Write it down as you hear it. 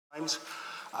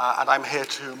And I'm here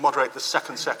to moderate the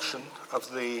second section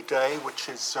of the day, which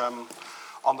is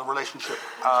on the relationship,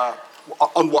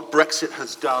 on what Brexit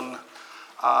has done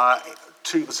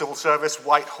to the civil service,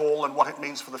 Whitehall, and what it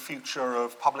means for the future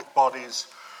of public bodies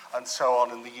and so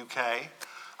on in the UK.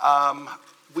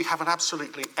 We have an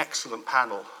absolutely excellent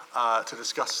panel to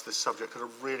discuss this subject at a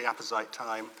really apposite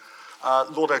time.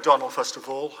 Lord O'Donnell, first of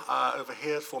all, over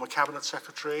here, former Cabinet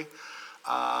Secretary,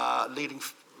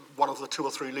 one of the 2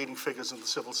 or 3 leading figures in the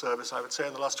civil service, I would say,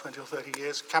 in the last 20 or 30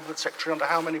 years. Cabinet Secretary under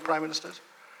how many Prime Ministers?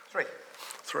 3.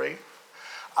 3.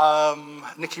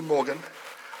 Nicky Morgan,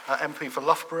 MP for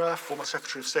Loughborough, former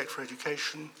Secretary of State for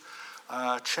Education,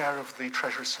 Chair of the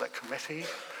Treasury Select Committee,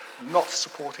 not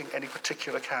supporting any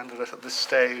particular candidate at this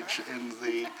stage in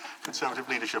the Conservative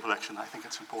leadership election, I think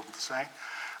it's important to say.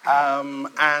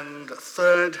 And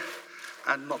third,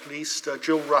 and not least,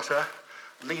 Jill Rutter,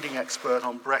 leading expert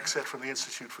on Brexit from the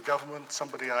Institute for Government,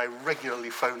 somebody I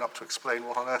regularly phone up to explain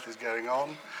what on earth is going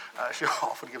on. She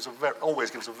often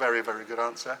always gives a very, very good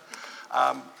answer.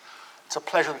 It's a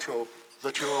pleasure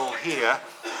that you're all here.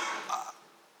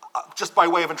 Just by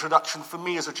way of introduction, for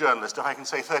me as a journalist, if I can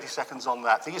say 30 seconds on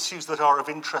that, the issues that are of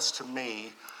interest to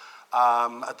me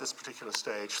at this particular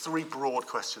stage, 3 broad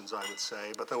questions, I would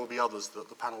say, but there will be others that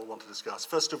the panel will want to discuss.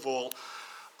 First of all,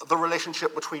 the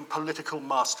relationship between political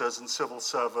masters and civil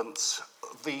servants,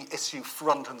 the issue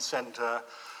front and centre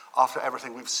after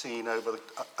everything we've seen over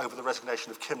the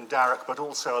resignation of Kim Darroch, but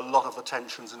also a lot of the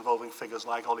tensions involving figures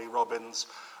like Ollie Robbins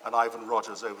and Ivan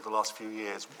Rogers over the last few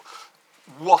years.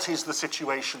 What is the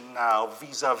situation now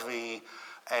vis-à-vis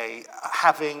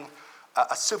having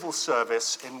a civil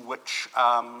service in which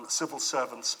civil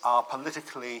servants are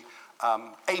politically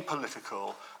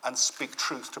apolitical and speak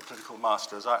truth to political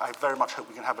masters? I very much hope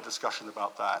we can have a discussion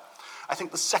about that. I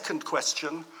think the second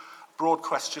question, broad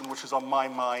question, which is on my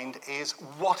mind, is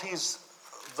what is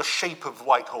the shape of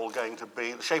Whitehall going to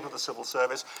be, the shape of the civil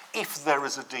service, if there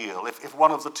is a deal, if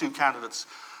one of the 2 candidates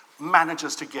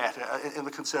manages to get, in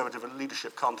the Conservative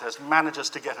leadership contest, manages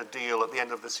to get a deal at the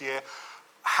end of this year?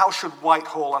 How should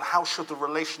Whitehall and how should the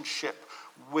relationship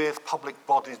with public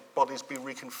bodies be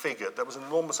reconfigured? There was an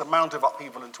enormous amount of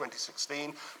upheaval in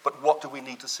 2016, but what do we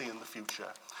need to see in the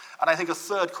future? And I think a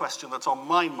third question that's on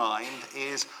my mind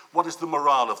is, what is the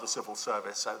morale of the civil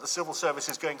service? The civil service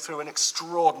is going through an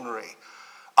extraordinary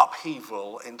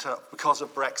upheaval because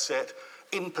of Brexit,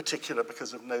 in particular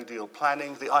because of no-deal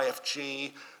planning. The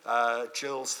IFG,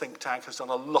 Jill's think tank, has done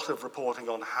a lot of reporting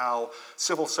on how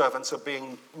civil servants are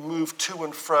being moved to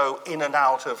and fro, in and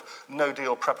out of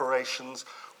no-deal preparations.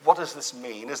 What does this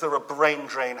mean? Is there a brain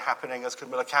drain happening, as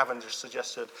Camilla Cavendish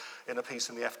suggested in a piece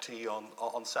in the FT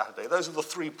on Saturday? Those are the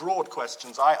 3 broad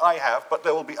questions I have, but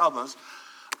there will be others.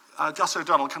 Gus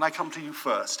O'Donnell, can I come to you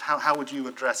first? How would you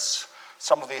address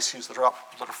some of the issues that are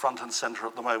front and centre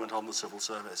at the moment on the civil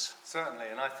service? Certainly,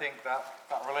 and I think that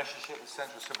relationship with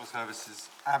central civil service is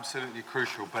absolutely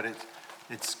crucial, but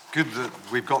it's good that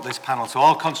we've got this panel. So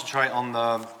I'll concentrate on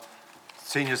the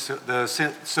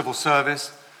civil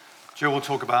service. Jill will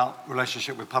talk about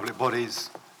relationship with public bodies.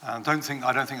 I don't think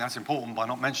that's important by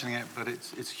not mentioning it, but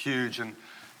it's huge, and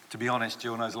to be honest,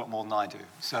 Jill knows a lot more than I do,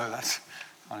 so that's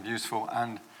kind of useful.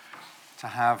 And to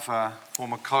have a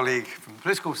former colleague from the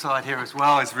political side here as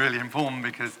well is really important,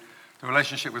 because the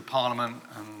relationship with Parliament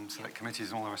and select committees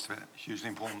and all the rest of it is hugely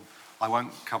important. I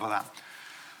won't cover that.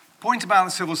 Point about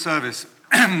the civil service,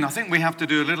 I think we have to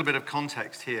do a little bit of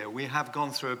context here. We have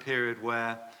gone through a period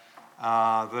where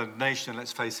the nation,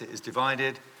 let's face it, is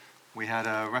divided. We had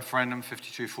a referendum,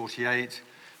 52-48.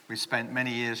 We spent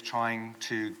many years trying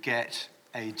to get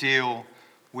a deal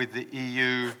with the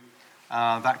EU.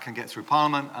 That can get through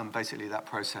Parliament, and basically that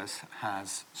process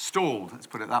has stalled, let's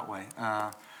put it that way.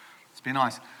 It's been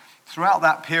nice. Throughout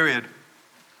that period,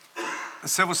 the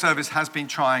civil service has been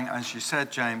trying, as you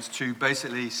said, James, to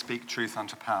basically speak truth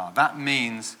unto power. That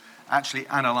means actually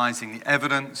analysing the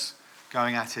evidence,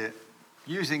 going at it,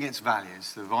 using its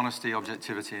values of honesty,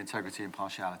 objectivity, integrity,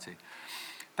 impartiality.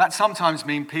 That sometimes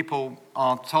means people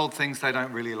are told things they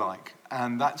don't really like,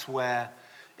 and that's where,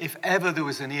 if ever there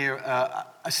was a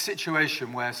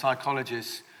situation where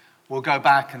psychologists will go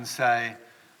back and say,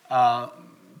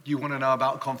 you want to know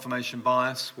about confirmation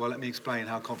bias? Well, let me explain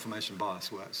how confirmation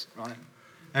bias works, right?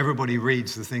 Everybody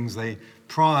reads the things they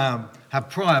have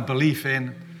prior belief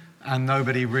in, and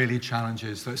nobody really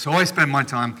challenges. So I spend my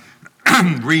time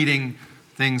reading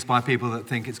things by people that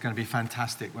think it's going to be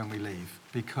fantastic when we leave,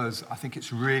 because I think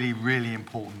it's really, really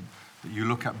important that you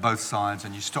look at both sides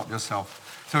and you stop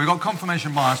yourself. So we've got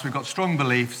confirmation bias, we've got strong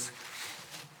beliefs,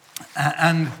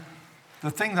 and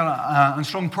the thing that, and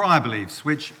strong prior beliefs,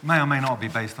 which may or may not be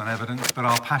based on evidence, but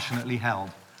are passionately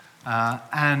held.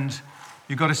 And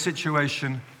you've got a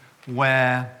situation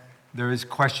where there is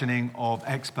questioning of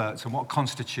experts and what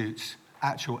constitutes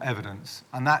actual evidence.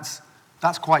 And that's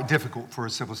quite difficult for a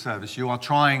civil service. You are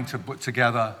trying to put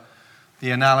together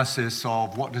the analysis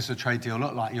of what does a trade deal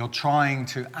look like. You're trying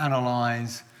to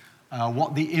analyse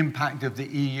what the impact of the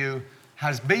EU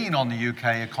has been on the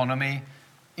UK economy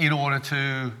in order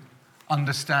to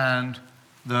understand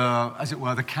the, as it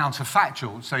were, the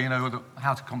counterfactual, so you know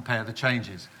how to compare the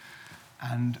changes.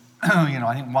 And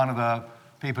I think one of the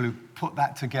people who put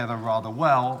that together rather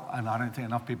well, and I don't think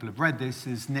enough people have read this,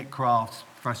 is Nick Crafts,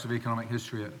 Professor of Economic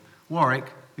History at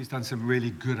Warwick. He's done some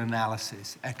really good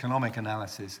analysis, economic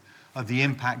analysis, of the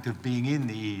impact of being in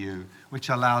the EU, which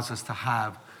allows us to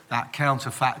have that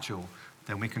counterfactual.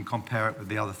 Then we can compare it with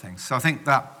the other things. So I think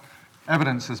that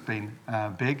evidence has been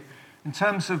big. In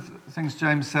terms of things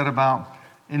James said about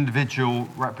individual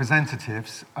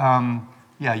representatives,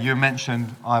 you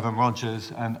mentioned Ivan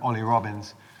Rogers and Ollie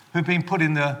Robbins, who've been put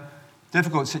in the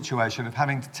difficult situation of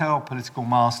having to tell political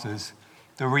masters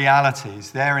the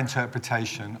realities, their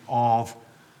interpretation of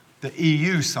the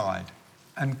EU side.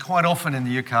 And quite often in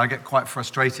the UK, I get quite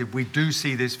frustrated. We do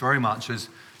see this very much as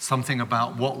something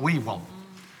about what we want.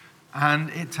 And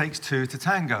it takes two to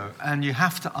tango. And you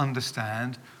have to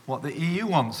understand what the EU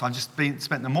wants. I've just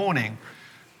spent the morning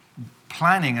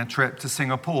planning a trip to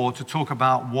Singapore to talk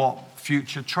about what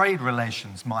future trade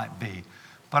relations might be.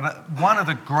 But one of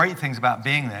the great things about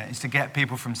being there is to get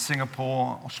people from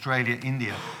Singapore, Australia,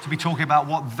 India to be talking about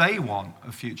what they want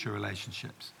of future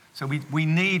relationships. So we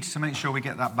need to make sure we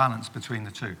get that balance between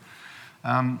the two.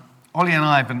 Ollie and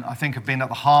I think, have been at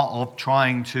the heart of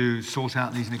trying to sort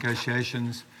out these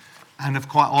negotiations and have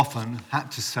quite often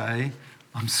had to say,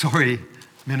 I'm sorry,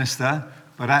 Minister,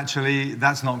 but actually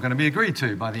that's not going to be agreed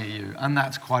to by the EU. And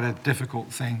that's quite a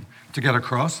difficult thing to get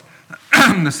across.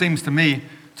 There seems to me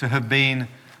to have been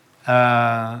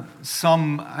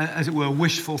some, as it were,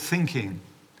 wishful thinking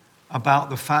about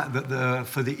the fact that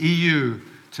for the EU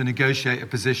to negotiate a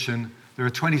position, there are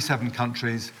 27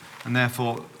 countries, and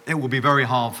therefore it will be very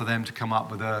hard for them to come up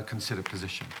with a considered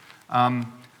position. And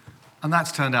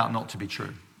that's turned out not to be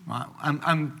true. Right?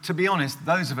 And to be honest,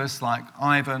 those of us like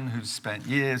Ivan, who's spent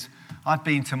years, I've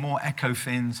been to more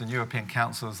ECOFINs and European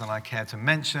councils than I care to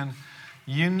mention.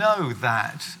 You know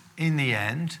that in the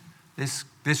end,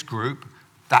 this group,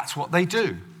 that's what they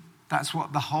do. That's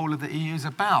what the whole of the EU is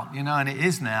about, and it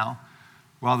is now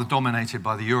rather dominated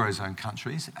by the Eurozone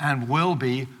countries and will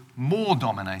be more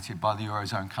dominated by the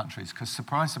Eurozone countries because,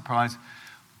 surprise, surprise,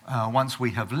 once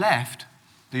we have left,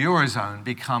 the Eurozone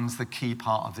becomes the key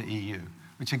part of the EU,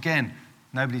 which, again,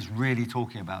 nobody's really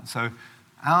talking about. So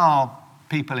our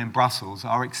people in Brussels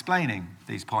are explaining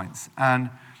these points, and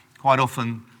quite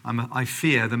often I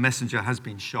fear the messenger has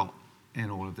been shot in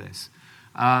all of this.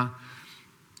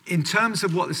 In terms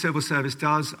of what the civil service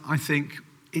does, I think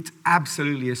it's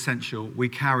absolutely essential we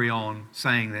carry on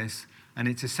saying this, and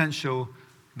it's essential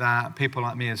that people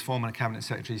like me as former cabinet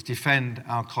secretaries defend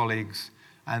our colleagues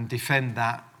and defend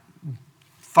that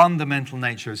fundamental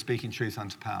nature of speaking truth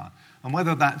unto power. And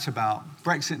whether that's about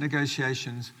Brexit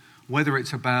negotiations, whether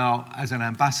it's about, as an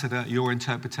ambassador, your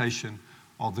interpretation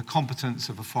of the competence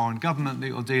of a foreign government that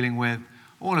you're dealing with,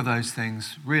 all of those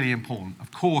things, really important.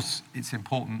 Of course, it's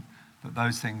important that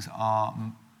those things are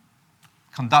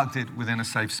conducted within a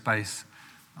safe space,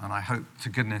 and I hope to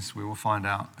goodness we will find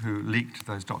out who leaked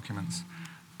those documents.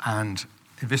 And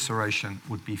evisceration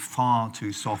would be far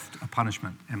too soft a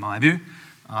punishment, in my view.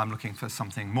 I'm looking for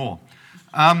something more.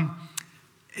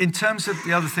 In terms of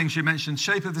the other things you mentioned,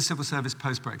 shape of the civil service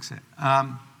post-Brexit.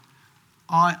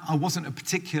 I wasn't a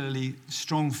particularly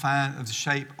strong fan of the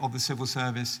shape of the civil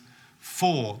service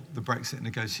for the Brexit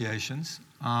negotiations.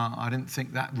 I didn't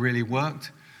think that really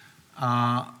worked.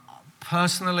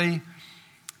 Personally,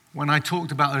 when I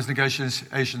talked about those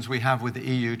negotiations we have with the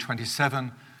EU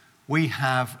 27, we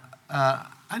have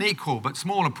an equal but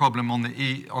smaller problem on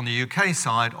the UK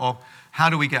side of how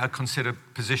do we get a considered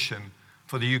position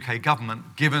for the UK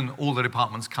government, given all the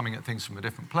departments coming at things from a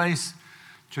different place.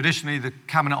 Traditionally, the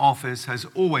Cabinet Office has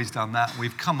always done that.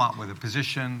 We've come up with a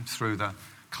position through the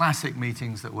classic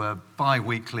meetings that were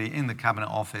bi-weekly in the Cabinet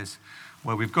Office,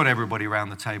 where we've got everybody around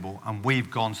the table, and we've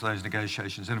gone to those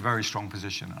negotiations in a very strong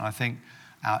position. And I think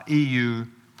our EU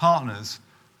partners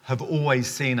have always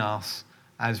seen us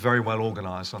as very well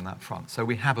organised on that front. So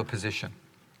we have a position.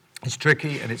 It's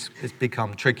tricky, and it's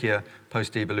become trickier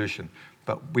post-devolution,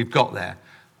 but we've got there.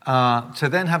 To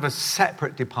then have a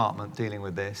separate department dealing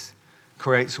with this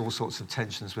creates all sorts of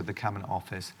tensions with the Cabinet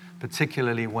Office,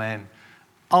 particularly when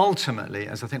ultimately,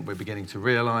 as I think we're beginning to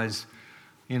realise,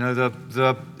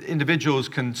 the individuals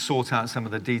can sort out some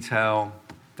of the detail,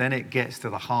 then it gets to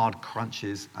the hard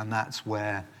crunches, and that's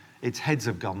where it's heads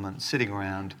of government sitting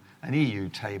around an EU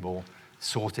table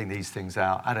sorting these things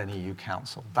out at an EU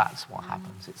council. That's what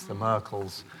happens. It's the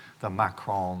Merkels, the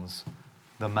Macrons,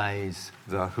 the Mays,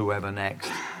 the whoever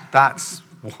next. That's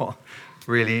what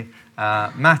really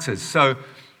matters. So,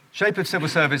 shape of civil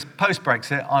service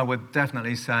post-Brexit, I would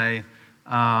definitely say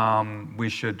we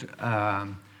should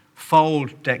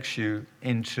fold DEXU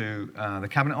into the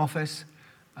Cabinet Office.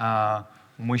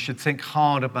 And we should think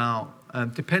hard about,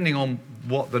 depending on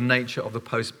what the nature of the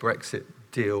post-Brexit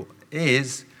deal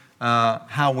is,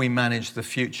 how we manage the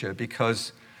future,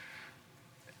 because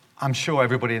I'm sure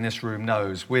everybody in this room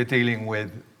knows we're dealing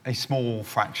with a small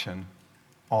fraction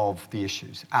of the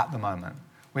issues at the moment.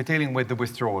 We're dealing with the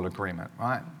withdrawal agreement,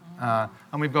 right?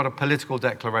 And we've got a political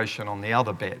declaration on the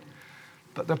other bit.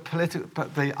 But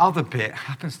the other bit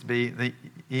happens to be the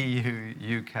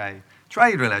EU-UK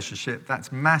trade relationship.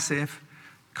 That's massive,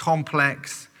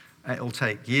 complex. It'll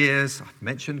take years. I've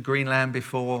mentioned Greenland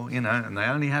before, and they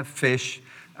only have fish.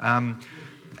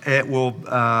 It will,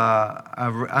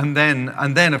 and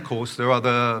then of course there are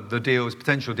the deals,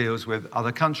 potential deals with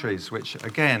other countries, which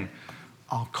again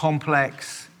are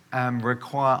complex and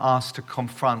require us to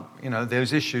confront,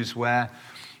 those issues where,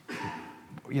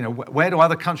 where do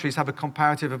other countries have a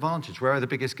comparative advantage? Where are the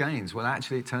biggest gains? Well,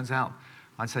 actually, it turns out,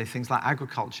 I'd say things like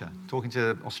agriculture. Talking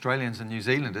to Australians and New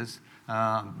Zealanders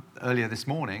earlier this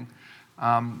morning,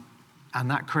 and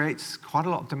that creates quite a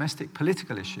lot of domestic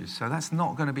political issues. So that's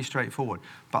not going to be straightforward.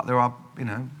 But there are,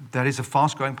 that is a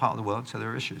fast-growing part of the world, so there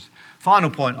are issues. Final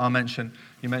point I'll mention,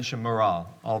 you mentioned morale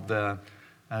of the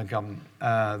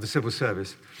civil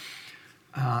service.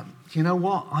 You know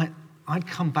what? I'd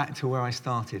come back to where I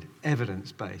started,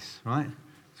 evidence-based, right?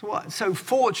 So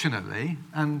fortunately,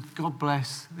 and God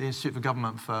bless the Institute for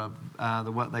Government for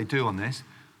the work they do on this,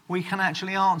 we can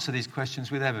actually answer these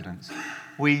questions with evidence.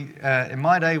 In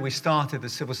my day, we started the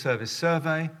Civil Service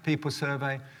Survey, People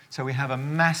Survey, so we have a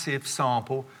massive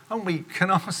sample, and we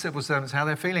can ask civil servants how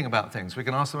they're feeling about things. We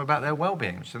can ask them about their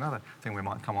well-being, which is another thing we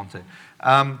might come on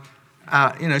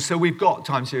to. So we've got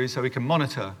time series so we can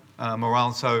monitor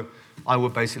morale. So I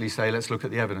would basically say, let's look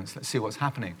at the evidence, let's see what's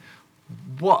happening.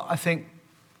 What I think,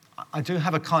 I do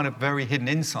have a kind of very hidden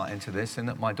insight into this in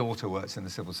that my daughter works in the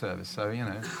civil service, so,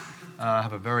 I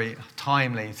have a very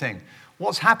timely thing.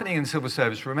 What's happening in civil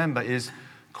service, remember, is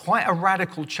quite a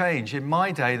radical change. In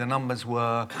my day, the numbers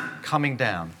were coming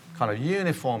down, kind of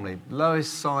uniformly,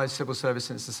 lowest size civil service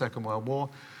since the Second World War,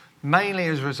 mainly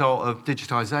as a result of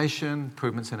digitisation,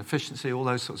 improvements in efficiency, all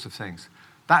those sorts of things.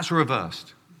 That's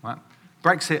reversed, right?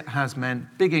 Brexit has meant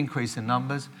big increase in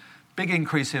numbers, big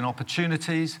increase in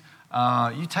opportunities.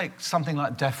 You take something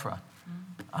like DEFRA.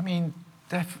 I mean,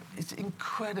 it's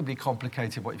incredibly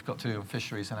complicated what you've got to do in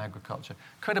fisheries and agriculture,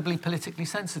 incredibly politically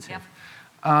sensitive.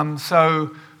 Yep.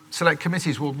 So select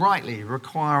committees will rightly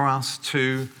require us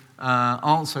to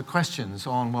answer questions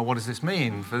on, well, what does this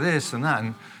mean for this and that?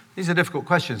 And these are difficult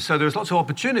questions. So there's lots of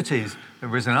opportunities that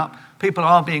have risen up. People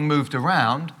are being moved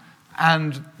around.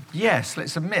 And yes,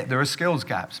 let's admit there are skills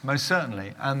gaps, most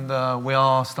certainly. And we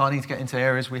are starting to get into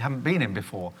areas we haven't been in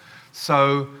before.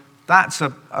 So that's a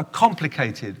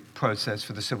complicated process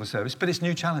for the civil service, but it's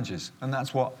new challenges, and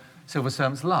that's what civil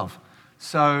servants love.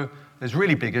 So there's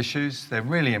really big issues, they're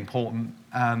really important,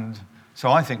 and so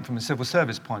I think from a civil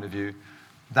service point of view,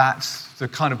 that's the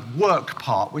kind of work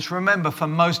part, which remember for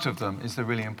most of them is the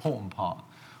really important part.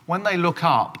 When they look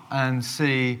up and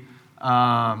see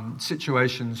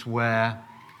situations where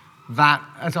that,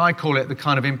 as I call it, the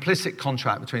kind of implicit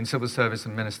contract between civil service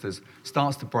and ministers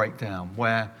starts to break down,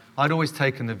 where I'd always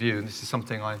taken the view, and this is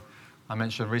something I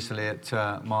mentioned recently at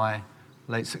my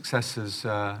late successor's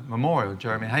memorial,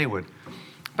 Jeremy Hayward.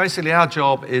 Basically, our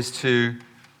job is to,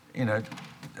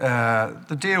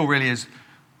 the deal really is,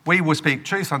 we will speak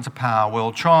truth unto power,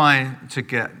 we'll try to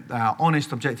get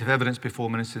honest, objective evidence before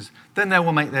ministers, then they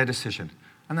will make their decision.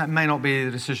 And that may not be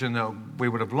the decision that we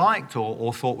would have liked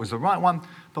or thought was the right one,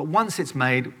 but once it's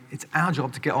made, it's our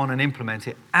job to get on and implement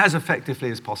it as effectively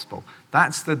as possible.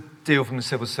 That's the deal from the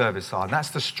civil service side. That's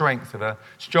the strength of a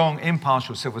strong,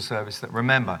 impartial civil service that,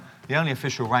 remember, the only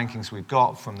official rankings we've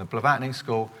got from the Blavatnik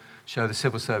School show the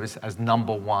civil service as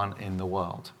 #1 in the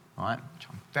world, right? Which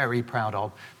I'm very proud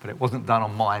of, but it wasn't done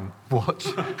on my watch.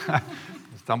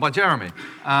 It's done by Jeremy.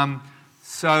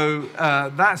 So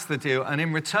that's the deal, and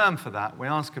in return for that, we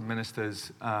ask of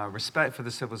ministers respect for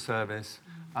the civil service,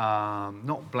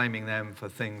 not blaming them for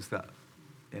things that,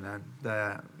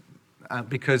 they're...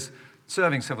 because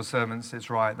serving civil servants, it's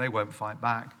right, they won't fight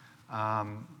back.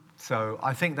 So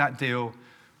I think that deal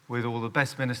with all the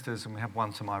best ministers, and we have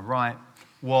one to my right,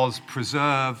 was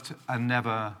preserved and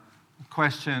never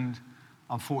questioned.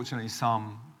 Unfortunately,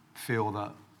 some feel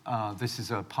that this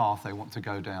is a path they want to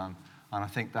go down, and I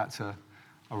think that's a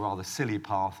rather silly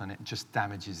path, and it just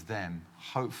damages them.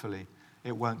 Hopefully,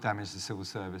 it won't damage the civil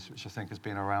service, which I think has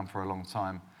been around for a long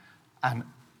time and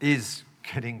is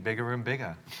getting bigger and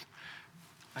bigger.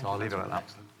 So I'll leave it at that.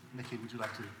 Excellent. Nicky, would you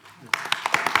like to?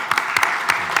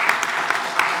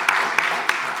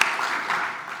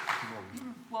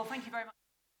 Well, thank you very much.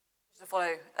 To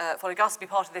follow Gus, be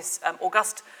part of this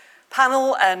august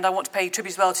panel, and I want to pay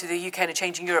tribute as well to the UK and a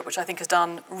Changing Europe, which I think has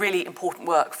done really important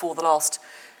work for the last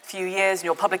few years. And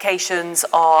your publications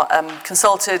are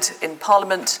consulted in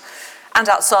Parliament and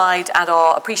outside and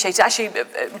are appreciated. Actually,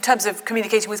 in terms of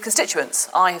communicating with constituents,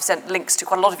 I have sent links to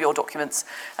quite a lot of your documents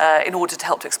in order to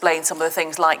help to explain some of the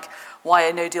things like why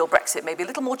a no-deal Brexit may be a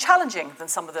little more challenging than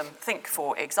some of them think,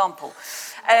 for example.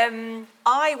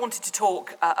 I wanted to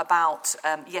talk about,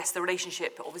 yes, the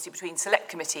relationship, obviously, between select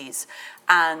committees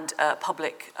and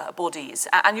public bodies.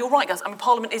 And you're right, Gus, I mean,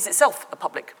 Parliament is itself a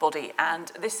public body,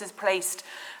 and this has placed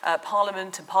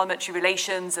Parliament and parliamentary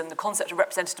relations and the concept of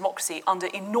representative democracy under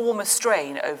enormous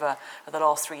strain over the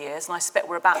last 3 years. And I suspect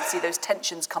we're about to see those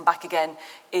tensions come back again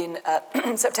in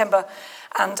September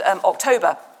and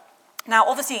October. Now,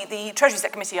 obviously, the Treasury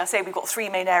Select Committee, I say we've got three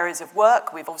main areas of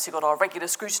work. We've obviously got our regular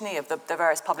scrutiny of the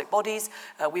various public bodies.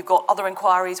 We've got other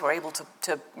inquiries. We're able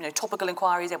to topical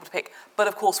inquiries, able to pick. But,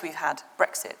 of course, we've had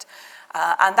Brexit.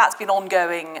 And that's been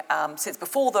ongoing since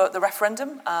before the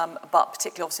referendum, but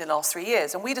particularly obviously in the last 3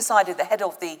 years. And we decided ahead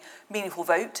of the meaningful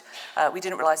vote, we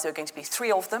didn't realise there were going to be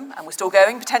three of them, and we're still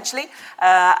going potentially,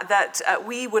 that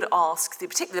we would ask,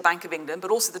 particularly the Bank of England,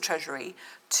 but also the Treasury,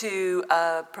 to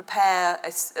prepare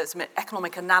some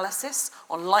economic analysis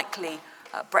on likely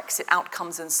Brexit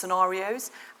outcomes and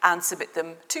scenarios and submit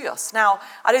them to us. Now,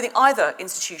 I don't think either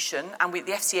institution, and the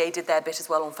FCA did their bit as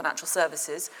well on financial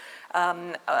services,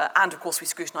 and of course we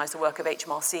scrutinised the work of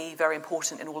HMRC, very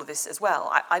important in all of this as well.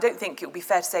 I don't think it would be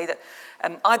fair to say that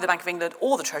either the Bank of England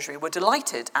or the Treasury were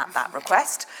delighted at that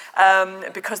request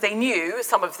because they knew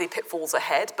some of the pitfalls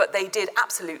ahead, but they did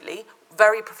absolutely,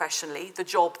 very professionally, the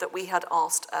job that we had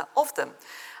asked of them.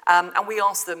 And we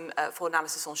asked them for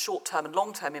analysis on short-term and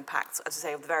long-term impacts, as I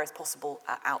say, of the various possible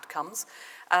outcomes.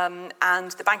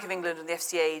 And the Bank of England and the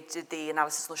FCA did the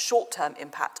analysis on the short-term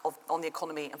impact on the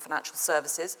economy and financial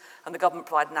services, and the government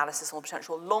provided analysis on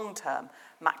potential long-term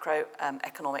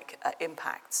macroeconomic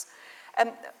impacts.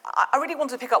 I really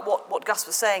wanted to pick up what Gus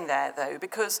was saying there, though,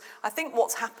 because I think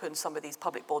what's happened, some of these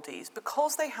public bodies,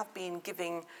 because they have been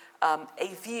giving a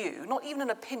view, not even an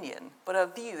opinion, but a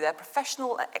view, their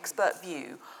professional expert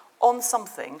view on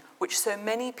something which so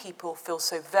many people feel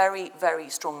so very, very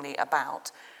strongly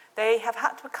about, they have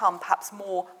had to become perhaps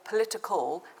more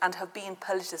political and have been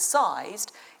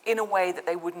politicised in a way that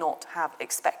they would not have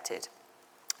expected.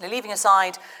 Now, leaving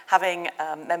aside having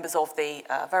members of the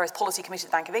various policy committees of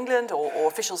the Bank of England or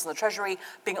officials in the Treasury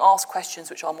being asked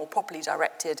questions which are more properly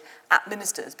directed at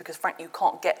ministers, because frankly you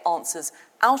can't get answers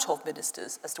out of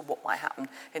ministers as to what might happen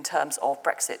in terms of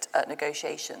Brexit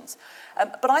negotiations.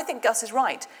 But I think Gus is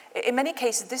right. In many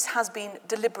cases this has been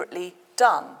deliberately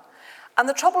done. And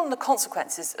the trouble and the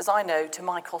consequences, as I know, to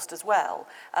my cost as well,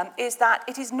 is that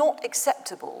it is not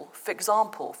acceptable, for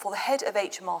example, for the head of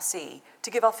HMRC to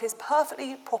give us his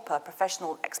perfectly proper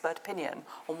professional expert opinion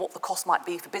on what the cost might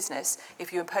be for business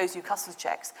if you impose new customs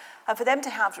checks, and for them to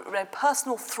have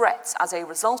personal threats as a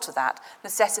result of that,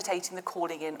 necessitating the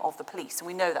calling in of the police. And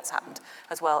we know that's happened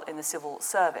as well in the civil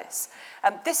service.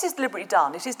 This is deliberately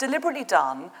done. It is deliberately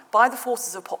done by the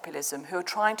forces of populism who are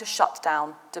trying to shut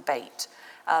down debate.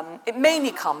 It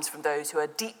mainly comes from those who are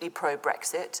deeply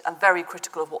pro-Brexit and very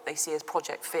critical of what they see as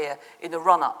Project Fear in the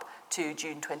run-up to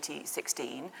June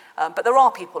 2016. But there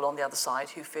are people on the other side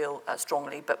who feel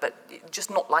strongly, but just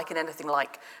not liking anything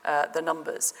like the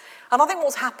numbers. And I think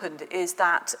what's happened is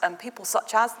that people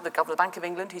such as the Governor of the Bank of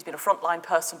England, who's been a frontline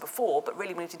person before, but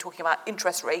really when he's been talking about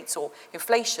interest rates or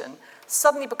inflation,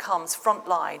 suddenly becomes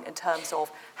frontline in terms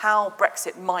of how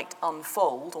Brexit might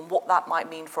unfold and what that might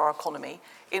mean for our economy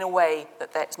in a way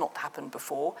that that's not happened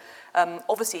before.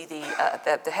 Obviously, the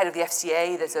head of the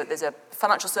FCA, there's a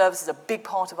financial services, a big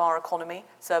part of our economy,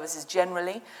 services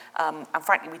generally, and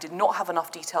frankly, we did not have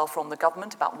enough detail from the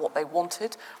government about what they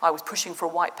wanted. I was pushing for a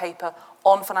white paper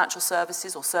on financial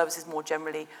services or services more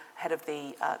generally, ahead of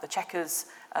the Chequers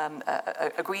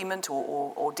agreement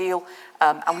or deal,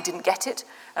 and we didn't get it.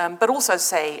 But also,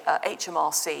 say,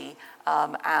 HMRC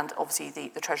and obviously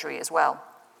the Treasury as well.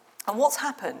 And what's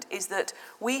happened is that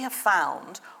we have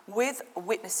found with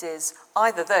witnesses,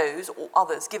 either those or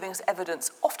others, giving us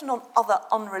evidence, often on other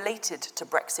unrelated to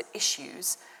Brexit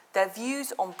issues, their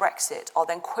views on Brexit are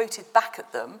then quoted back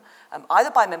at them,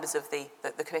 either by members of the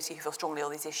committee who feel strongly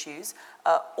on these issues,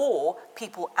 or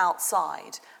people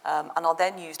outside, and are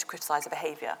then used to criticise their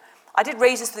behaviour. I did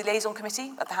raise this to the Liaison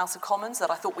Committee at the House of Commons,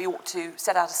 that I thought we ought to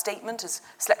set out a statement as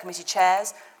Select Committee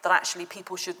chairs that actually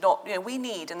people should not, we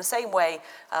need, in the same way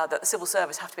that the civil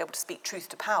service have to be able to speak truth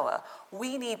to power,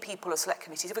 we need people as Select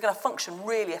Committees, if we're going to function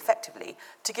really effectively,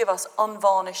 to give us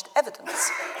unvarnished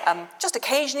evidence. Just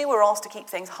occasionally we're asked to keep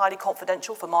things highly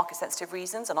confidential for market-sensitive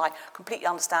reasons, and I completely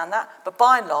understand that, but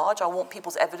by and large I want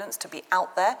people's evidence to be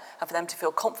out there and for them to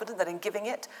feel confident that in giving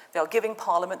it, they are giving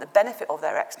Parliament the benefit of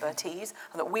their expertise,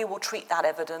 and that we will treat that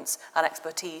evidence and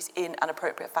expertise in an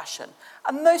appropriate fashion.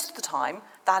 And most of the time,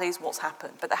 that is what's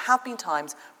happened. But there have been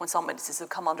times when some witnesses have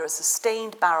come under a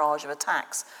sustained barrage of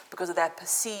attacks because of their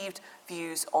perceived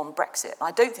views on Brexit. And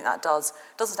I don't think that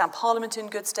doesn't stand Parliament in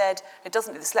good stead, it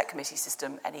doesn't do the Select Committee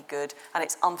system any good, and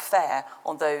it's unfair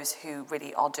on those who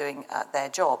really are doing their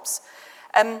jobs.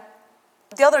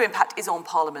 The other impact is on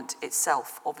Parliament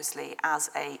itself, obviously, as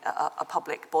a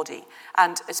public body.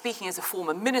 And speaking as a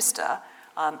former minister,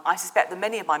 I suspect that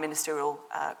many of my ministerial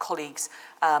colleagues,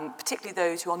 particularly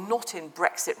those who are not in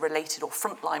Brexit-related or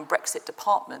frontline Brexit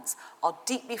departments, are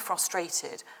deeply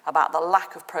frustrated about the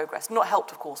lack of progress, not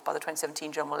helped, of course, by the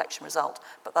 2017 general election result,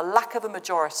 but the lack of a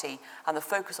majority and the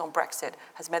focus on Brexit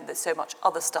has meant that so much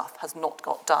other stuff has not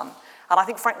got done. And I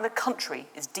think, frankly, the country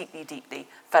is deeply, deeply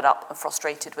fed up and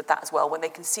frustrated with that as well, when they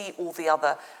can see all the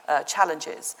other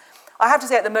challenges. I have to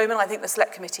say at the moment, I think the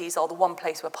Select Committees are the one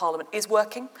place where Parliament is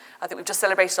working. I think we've just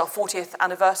celebrated our 40th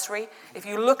anniversary. If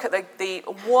you look at the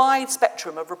wide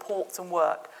spectrum of reports and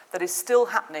work that is still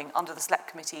happening under the Select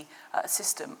Committee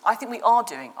system, I think we are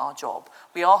doing our job.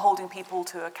 We are holding people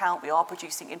to account, we are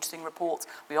producing interesting reports,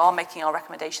 we are making our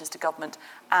recommendations to government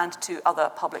and to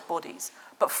other public bodies.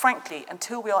 But frankly,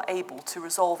 until we are able to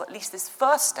resolve at least this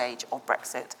first stage of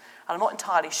Brexit, and I'm not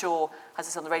entirely sure, as I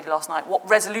said on the radio last night, what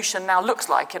resolution now looks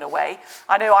like in a way.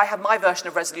 I know I have my version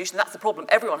of resolution, that's the problem.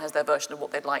 Everyone has their version of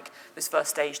what they'd like this first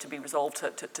stage to be resolved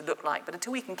to look like. But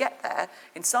until we can get there,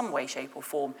 in some way, shape or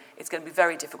form, it's going to be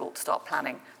very difficult to start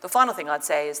planning. The final thing I'd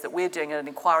say is that we're doing an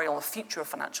inquiry on the future of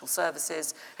financial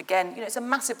services. Again, it's a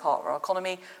massive part of our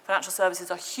economy. Financial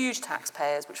services are huge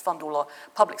taxpayers which fund all our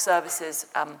public services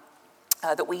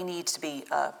that we need to be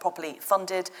properly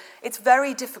funded. It's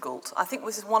very difficult. I think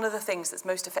this is one of the things that's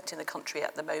most affecting the country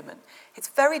at the moment. It's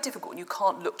very difficult when you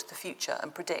can't look to the future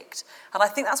and predict. And I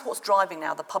think that's what's driving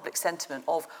now the public sentiment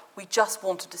of we just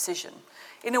want a decision.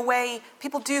 In a way,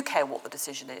 people do care what the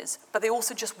decision is, but they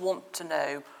also just want to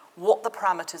know what the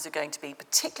parameters are going to be,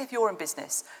 particularly if you're in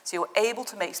business, so you're able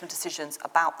to make some decisions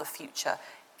about the future,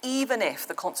 even if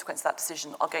the consequences of that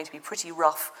decision are going to be pretty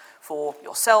rough for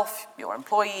yourself, your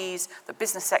employees, the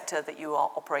business sector that you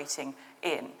are operating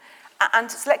in.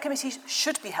 And Select Committees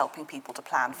should be helping people to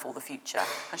plan for the future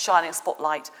and shining a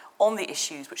spotlight on the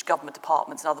issues which government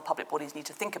departments and other public bodies need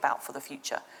to think about for the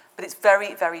future. But it's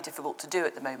very, very difficult to do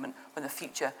at the moment when the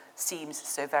future seems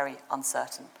so very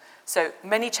uncertain. So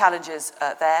many challenges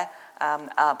there,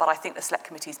 but I think the Select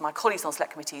Committees, my colleagues on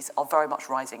Select Committees, are very much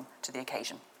rising to the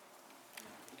occasion.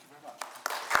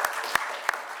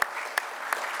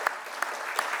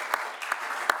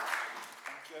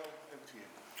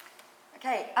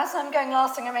 Okay, as I'm going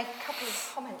last, I'm going to make a couple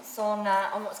of comments on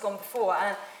what's gone before.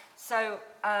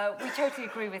 We totally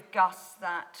agree with Gus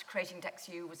that creating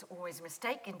DexU was always a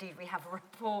mistake. Indeed, we have a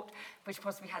report which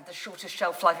possibly had the shortest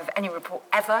shelf life of any report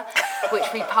ever, which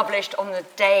we published on the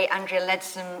day Andrea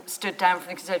Leadsom stood down from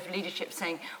the Conservative leadership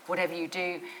saying, whatever you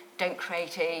do, don't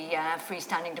create a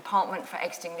freestanding department for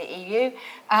exiting the EU.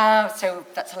 So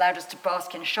that's allowed us to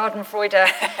bask in Schadenfreude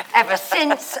ever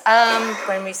since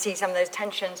when we see some of those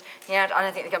tensions. Yeah, I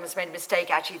don't think the government's made a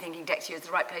mistake actually thinking DexU is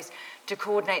the right place to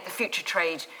coordinate the future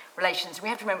trade relations. We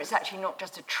have to remember it's actually not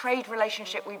just a trade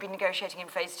relationship we've been negotiating in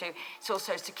phase 2, it's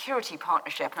also a security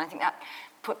partnership, and I think that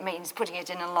means putting it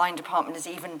in a line department is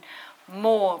even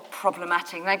more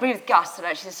problematic. And I agree with Gus that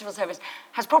actually the civil service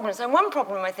has problems. And one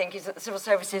problem, I think, is that the civil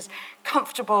service is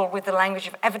comfortable with the language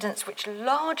of evidence, which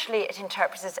largely it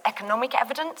interprets as economic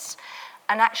evidence.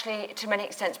 And actually, to many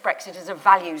extents, Brexit is a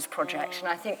values project. And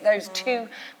I think those two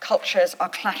cultures are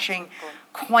clashing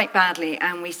quite badly,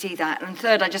 and we see that. And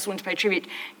third, I just want to pay tribute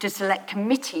to Select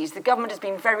Committees. The government has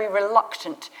been very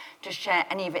reluctant to share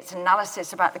any of its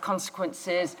analysis about the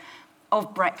consequences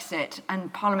of Brexit,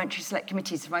 and parliamentary Select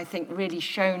Committees have, I think, really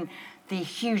shown the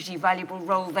hugely valuable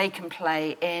role they can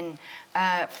play in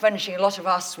furnishing a lot of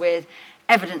us with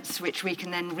evidence which we can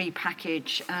then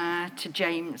repackage to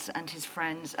James and his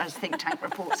friends as think tank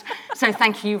reports. So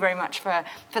thank you very much for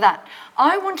that.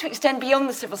 I want to extend beyond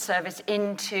the civil service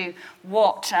into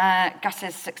what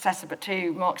Gus's successor, but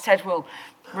to Mark Sedwill,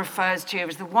 refers to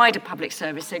as the wider public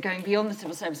service, so going beyond the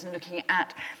civil service and looking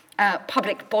at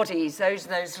public bodies. Those are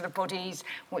those sort of bodies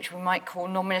which we might call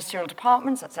non-ministerial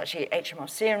departments. That's actually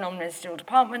HMRC, a non-ministerial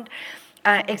department.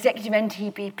 Executive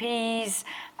NTPPs,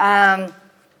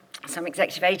 some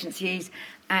executive agencies,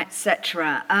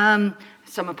 etc.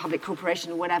 Some are public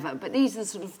corporation or whatever. But these are the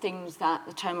sort of things that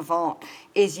the term of art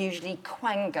is usually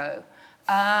quango.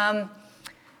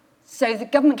 So the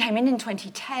government came in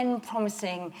 2010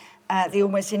 promising the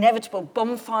almost inevitable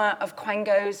bonfire of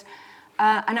quangos.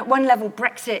 And at one level,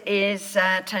 Brexit is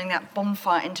turning that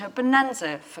bonfire into a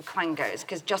bonanza for quangos,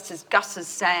 because just as Gus has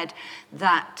said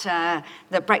that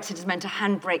Brexit has meant a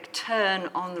handbrake turn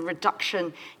on the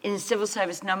reduction in civil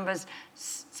service numbers,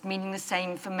 it's meaning the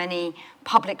same for many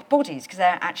public bodies, because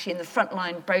they're actually in the front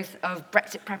line both of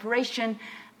Brexit preparation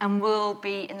and will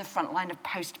be in the front line of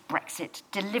post-Brexit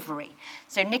delivery.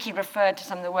 So Nicky referred to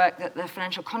some of the work that the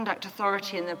Financial Conduct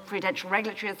Authority and the Prudential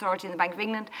Regulatory Authority and the Bank of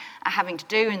England are having to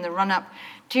do in the run-up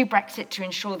to Brexit to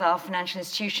ensure that our financial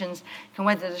institutions can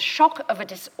weather the shock of a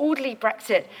disorderly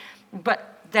Brexit, but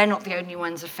they're not the only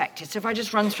ones affected. So if I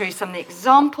just run through some of the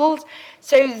examples.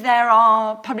 So there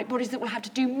are public bodies that will have to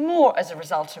do more as a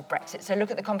result of Brexit. So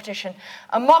look at the Competition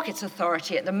and Markets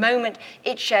Authority. At the moment,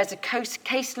 it shares a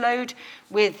caseload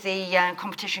with the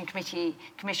Competition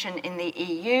Commission in the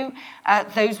EU.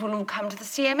 Those will all come to the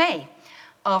CMA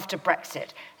after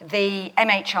Brexit. The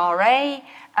MHRA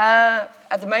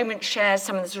at the moment shares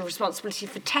some of the sort of responsibility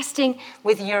for testing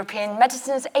with the European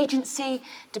Medicines Agency.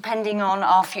 Depending on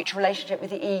our future relationship with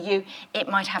the EU, it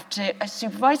might have to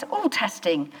supervise all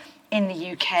testing in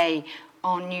the UK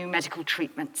on new medical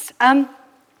treatments.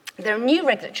 There are new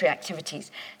regulatory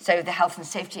activities. So the Health and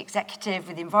Safety Executive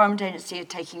with the Environment Agency are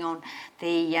taking on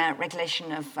the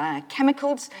regulation of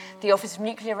chemicals. The Office of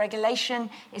Nuclear Regulation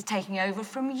is taking over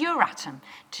from Euratom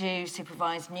to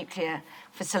supervise nuclear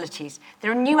facilities. There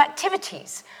are new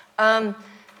activities.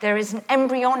 There is an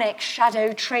embryonic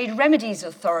shadow trade remedies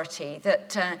authority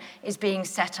that is being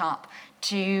set up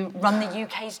to run the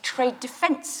UK's trade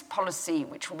defence policy,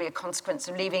 which will be a consequence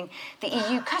of leaving the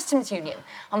EU customs union.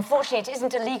 Unfortunately, it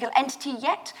isn't a legal entity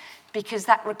yet, because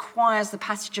that requires the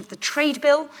passage of the trade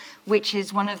bill, which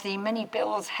is one of the many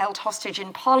bills held hostage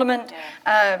in Parliament,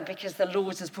 because the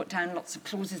Lords has put down lots of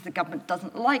clauses the government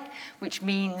doesn't like, which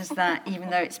means that even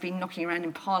though it's been knocking around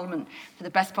in Parliament for the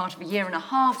best part of a year and a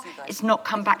half, it's not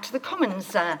come back to the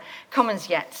Commons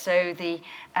yet. So the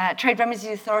Trade Remedies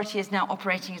Authority is now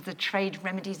operating as the Trade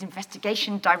Remedies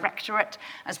Investigation Directorate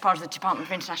as part of the Department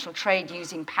for International Trade,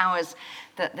 using powers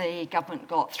that the government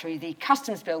got through the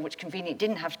Customs Bill, which conveniently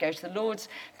didn't have to go to the Lords,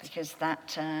 because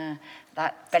that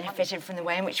benefited from the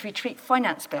way in which we treat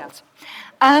finance bills.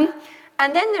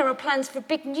 And then there are plans for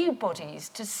big new bodies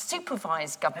to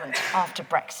supervise government after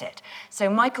Brexit.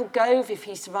 So Michael Gove, if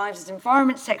he survives as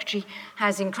Environment Secretary,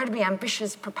 has incredibly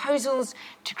ambitious proposals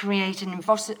to create an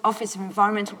Office of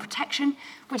Environmental Protection,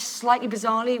 which slightly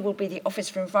bizarrely will be the Office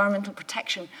for Environmental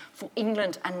Protection for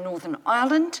England and Northern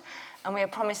Ireland. And we are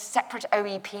promised separate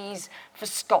OEPs for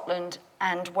Scotland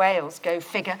and Wales. Go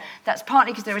figure. That's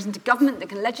partly because there isn't a government that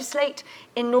can legislate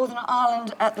in Northern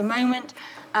Ireland at the moment,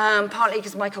 partly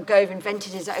because Michael Gove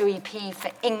invented his OEP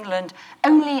for England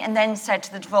only, and then said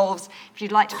to the devolves, if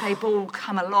you'd like to play ball,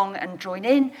 come along and join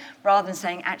in, rather than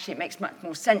saying, actually, it makes much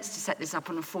more sense to set this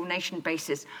up on a full-nation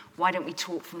basis. Why don't we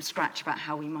talk from scratch about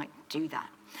how we might do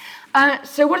that?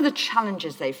 So what are the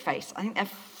challenges they face? I think there are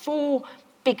 4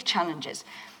 big challenges.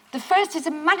 The first is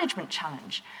a management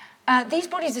challenge. These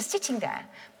bodies are sitting there,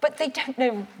 but they don't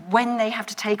know when they have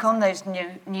to take on those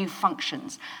new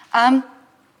functions.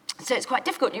 So it's quite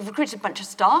difficult. You've recruited a bunch of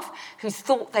staff who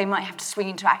thought they might have to swing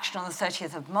into action on the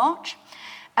 30th of March.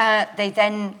 They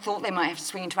then thought they might have to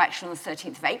swing into action on the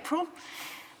 13th of April.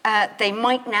 They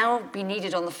might now be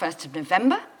needed on the 1st of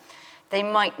November. They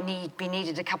might be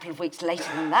needed a couple of weeks later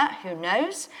than that, who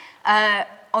knows.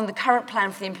 On the current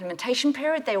plan for the implementation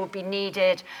period, they will be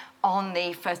needed on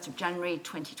the 1st of January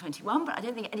 2021, but I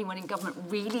don't think anyone in government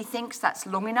really thinks that's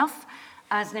long enough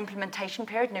as an implementation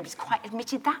period. Nobody's quite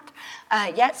admitted that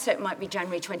yet, so it might be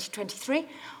January 2023,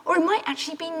 or it might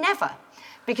actually be never,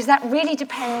 because that really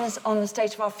depends on the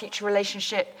state of our future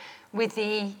relationship with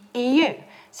the EU.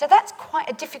 So that's quite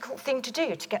a difficult thing to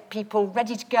do, to get people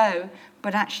ready to go,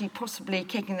 but actually possibly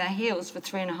kicking their heels for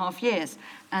 3.5 years.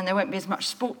 And there won't be as much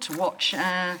sport to watch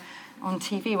on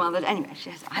TV. Anyway,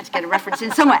 I had to get a reference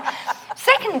in somewhere.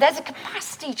 Second, there's a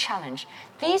capacity challenge.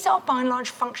 These are by and large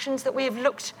functions that we have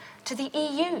looked to the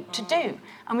EU to do,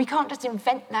 and we can't just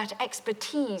invent that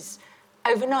expertise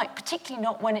overnight, particularly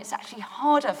not when it's actually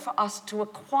harder for us to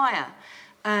acquire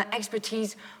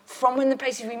expertise from one of the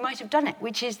places we might have done it,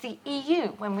 which is the EU,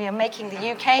 when we are making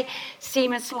the UK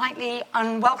seem a slightly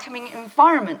unwelcoming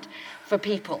environment for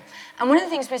people. And one of the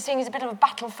things we're seeing is a bit of a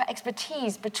battle for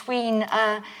expertise between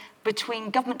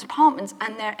government departments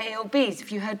and their ALBs.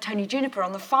 If you heard Tony Juniper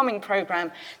on the farming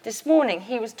programme this morning,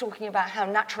 he was talking about how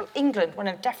Natural England, one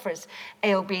of DEFRA's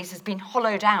ALBs, has been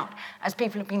hollowed out as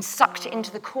people have been sucked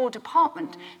into the core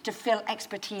department to fill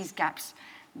expertise gaps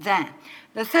there.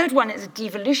 The third one is a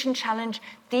devolution challenge.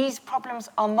 These problems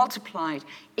are multiplied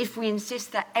if we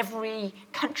insist that every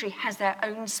country has their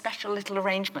own special little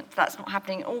arrangement. That's not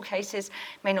happening in all cases,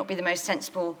 may not be the most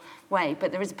sensible way,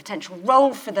 but there is a potential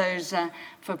role for those,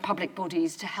 for public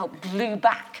bodies to help glue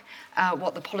back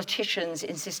what the politicians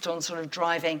insist on sort of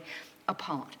driving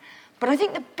apart. But I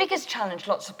think the biggest challenge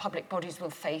lots of public bodies will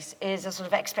face is a sort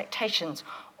of expectations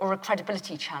or a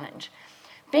credibility challenge.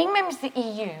 Being members of the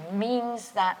EU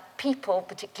means that people,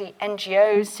 particularly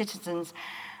NGOs, citizens,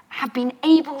 have been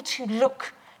able to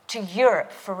look to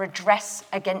Europe for redress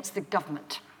against the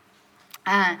government.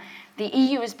 The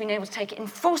EU has been able to take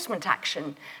enforcement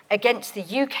action against the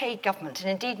UK government, and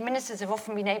indeed ministers have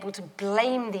often been able to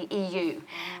blame the EU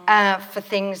for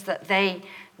things that they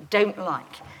don't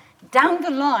like. Down the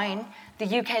line,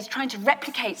 the UK is trying to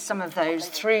replicate some of those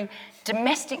through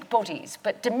domestic bodies,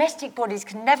 but domestic bodies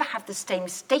can never have the same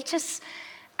status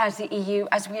as the EU,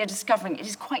 as we are discovering. It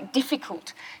is quite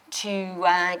difficult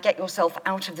to get yourself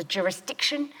out of the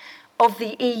jurisdiction of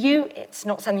the EU. It's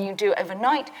not something you do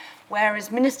overnight,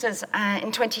 whereas ministers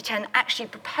in 2010 actually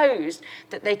proposed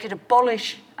that they could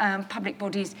abolish public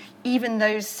bodies, even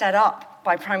those set up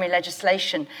by primary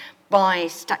legislation, by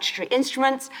statutory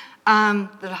instruments.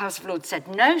 The House of Lords said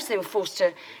no, so they were forced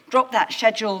to drop that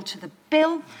schedule to the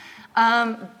bill.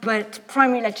 But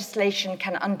primary legislation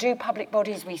can undo public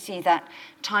bodies. We see that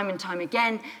time and time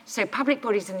again. So public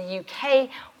bodies in the UK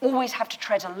always have to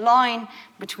tread a line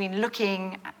between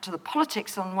looking to the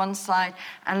politics on one side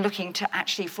and looking to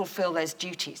actually fulfil those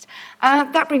duties.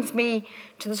 That brings me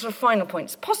to the sort of final point.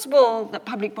 It's possible that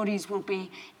public bodies will be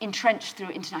entrenched through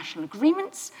international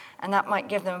agreements, and that might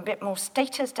give them a bit more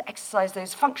status to exercise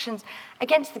those functions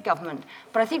against the government.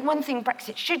 But I think one thing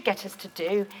Brexit should get us to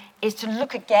do is to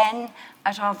look again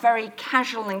at our very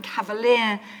casual and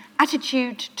cavalier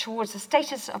attitude towards the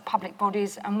status of public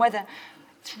bodies and whether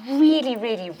it's really,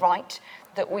 really right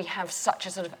that we have such a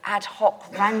sort of ad hoc,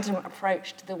 random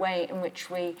approach to the way in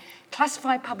which we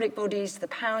classify public bodies, the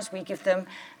powers we give them,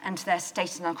 and their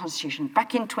status in our constitution.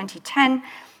 Back in 2010,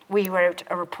 we wrote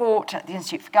a report at the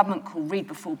Institute for Government called Read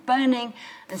Before Burning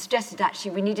and suggested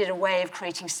actually we needed a way of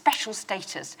creating special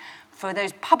status for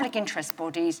those public interest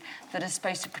bodies that are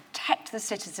supposed to protect the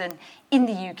citizen in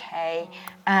the UK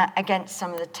against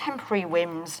some of the temporary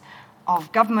whims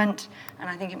of government. And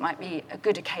I think it might be a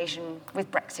good occasion with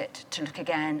Brexit to look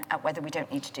again at whether we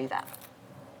don't need to do that.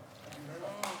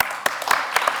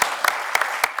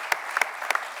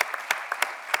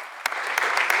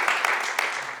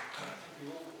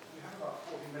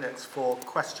 Minutes for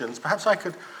questions. Perhaps I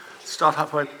could start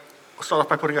off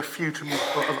by putting a few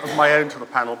of my own to the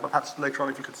panel, but perhaps later on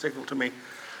if you could signal to me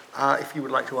if you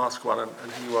would like to ask one,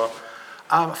 and here you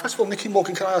are. First of all, Nicky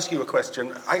Morgan, can I ask you a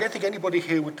question? I don't think anybody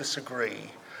here would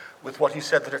disagree with what you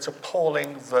said, that it's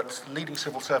appalling that leading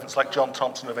civil servants like John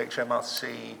Thompson of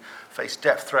HMRC face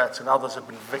death threats and others have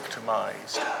been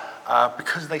victimised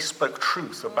because they spoke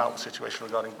truth about the situation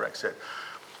regarding Brexit.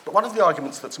 But one of the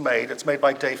arguments that's made, it's made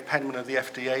by Dave Penman of the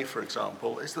FDA, for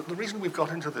example, is that the reason we've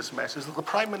got into this mess is that the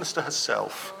Prime Minister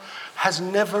herself has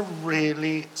never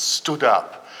really stood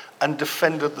up and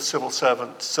defended the civil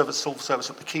service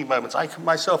at the key moments. I can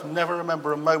myself never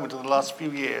remember a moment in the last few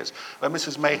years where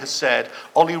Mrs May has said,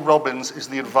 Ollie Robbins is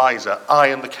the advisor, I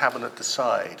and the Cabinet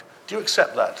decide. Do you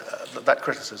accept that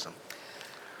criticism?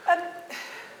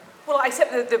 Well, I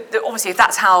accept that obviously if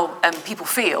that's how people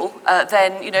feel,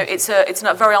 then it's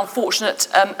a very unfortunate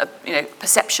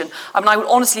perception. I mean, I would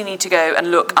honestly need to go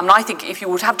and look. I mean, I think if you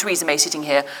would have Theresa May sitting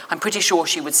here, I'm pretty sure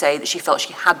she would say that she felt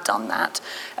she had done that,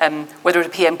 whether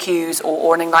it PMQs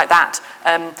or anything like that.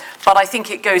 But I think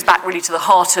it goes back really to the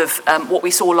heart of what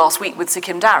we saw last week with Sir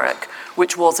Kim Darroch,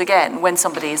 which was again when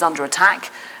somebody is under attack.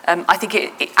 I think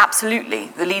it absolutely,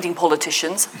 the leading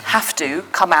politicians have to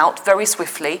come out very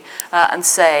swiftly and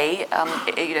say,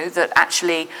 that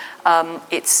actually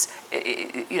it's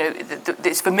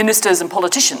for ministers and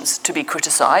politicians to be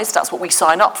criticised. That's what we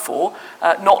sign up for,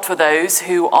 not for those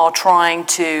who are trying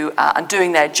to and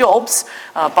doing their jobs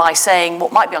by saying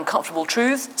what might be uncomfortable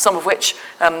truths, some of which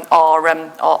are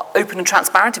open and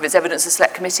transparent if it's evidence of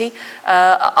select committee.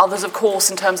 Others, of course,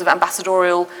 in terms of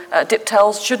ambassadorial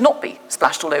diptels, should not be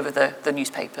splashed all over the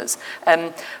newspapers.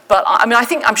 But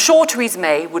I'm sure Theresa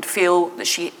May would feel that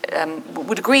she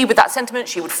would agree with that sentiment.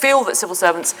 She would feel that civil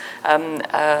servants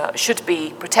should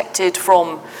be protected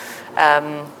from,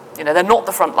 they're not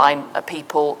the frontline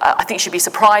people. I think she'd be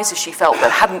surprised if she felt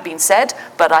that hadn't been said,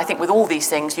 but I think with all these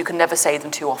things, you can never say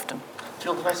them too often.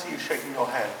 Jill, did I see you shaking your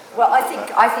head? Well, I think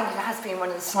it has been one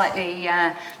of the slightly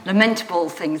lamentable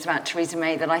things about Theresa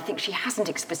May that I think she hasn't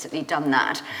explicitly done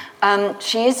that.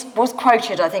 She was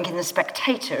quoted, I think, in The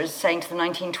Spectator as saying to the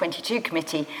 1922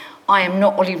 committee, "I am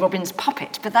not Ollie Robbins'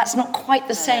 puppet," but that's not quite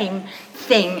the same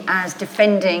thing as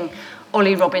defending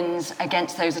Ollie Robbins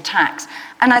against those attacks.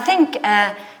 And I think,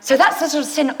 so that's the sort of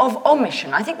sin of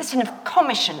omission. I think the sin of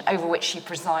commission over which she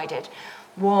presided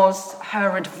was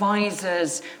her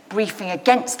advisors' briefing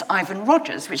against Ivan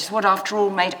Rogers, which is what, after all,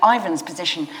 made Ivan's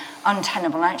position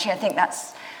untenable. Actually, I think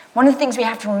that's one of the things we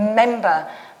have to remember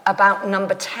about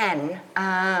number 10,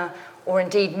 or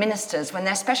indeed ministers. When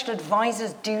their special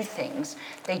advisors do things,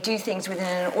 they do things within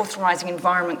an authorising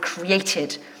environment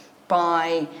created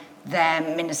by their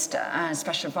minister.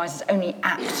 Special advisors only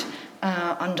act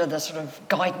under the sort of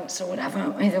guidance or whatever,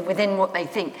 within what they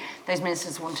think those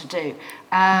ministers want to do.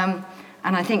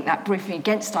 And I think that briefing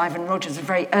against Ivan Rogers was a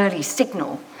very early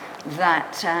signal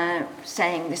that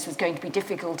saying this was going to be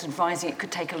difficult, advising it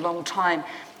could take a long time,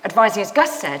 advising, as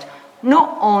Gus said,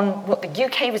 not on what the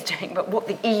UK was doing, but what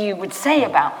the EU would say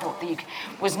about what the UK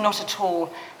was not at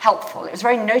all helpful. It was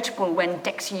very notable when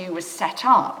DexEU was set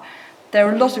up. There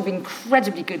are a lot of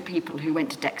incredibly good people who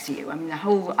went to DexEU. I mean, the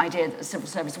whole idea that the civil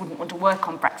service wouldn't want to work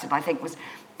on Brexit, I think, was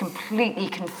completely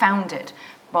confounded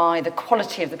by the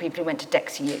quality of the people who went to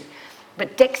DexEU.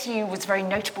 But DexEU was very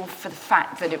notable for the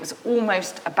fact that it was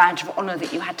almost a badge of honour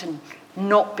that you had to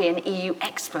not be an EU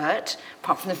expert,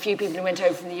 apart from the few people who went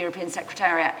over from the European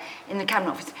Secretariat in the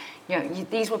Cabinet Office.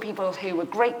 These were people who were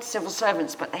great civil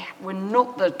servants, but they were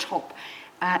not the top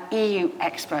EU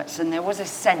experts. And there was a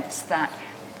sense that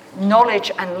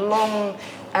knowledge and long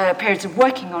periods of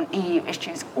working on EU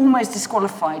issues almost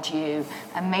disqualified you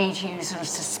and made you sort of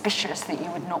suspicious that you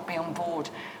would not be on board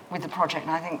with the project.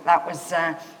 And I think that was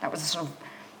a sort of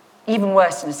even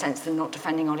worse in a sense than not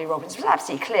defending Ollie Robbins. It was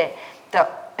absolutely clear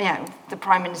that the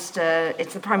Prime Minister,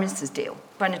 it's the Prime Minister's deal.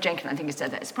 Bernard Jenkins, I think, has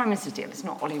said that. It's the Prime Minister's deal, it's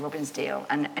not Ollie Robbins' deal,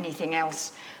 and anything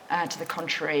else to the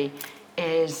contrary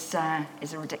is a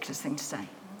ridiculous thing to say.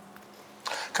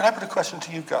 Can I put a question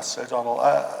to you, Gus O'Donnell?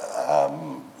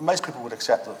 Most people would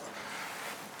accept that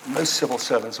most civil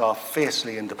servants are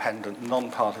fiercely independent,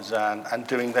 non-partisan, and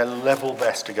doing their level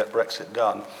best to get Brexit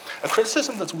done. A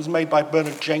criticism that was made by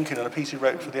Bernard Jenkins in a piece he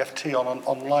wrote for the FT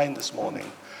online this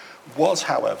morning was,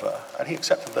 however, and he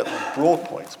accepted that with broad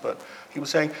points, but he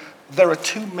was saying there are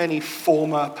too many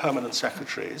former permanent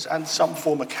secretaries and some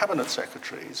former cabinet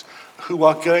secretaries who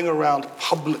are going around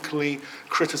publicly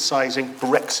criticising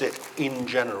Brexit in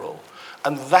general.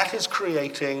 And that is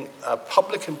creating a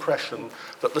public impression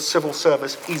that the civil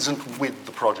service isn't with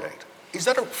the project. Is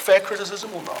that a fair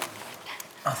criticism or not?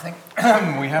 I think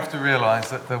we have to realise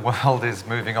that the world is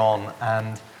moving on,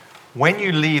 and when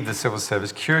you leave the civil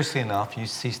service, curiously enough, you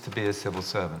cease to be a civil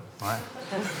servant, right?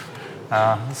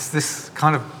 This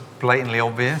kind of blatantly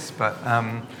obvious, but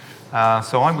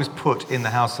so I was put in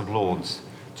the House of Lords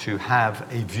to have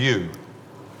a view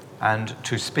and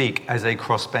to speak as a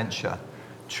crossbencher,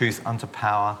 truth unto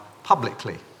power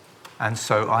publicly. And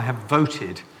so I have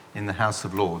voted in the House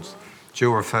of Lords.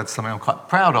 Jill referred to something I'm quite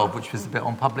proud of, which was the bit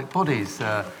on public bodies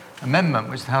amendment,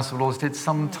 which the House of Lords did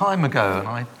some time ago, and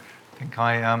I think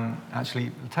I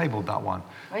actually tabled that one.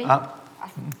 I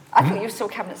thought you were still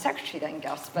Cabinet Secretary then,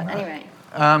 Gus, but anyway.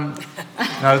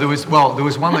 No, there was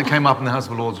one that came up in the House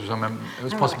of Lords, which I remember, it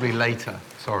was possibly later,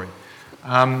 sorry.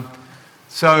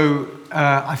 So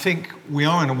I think we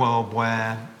are in a world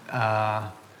where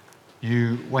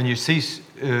when you cease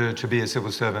to be a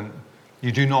civil servant,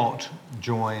 you do not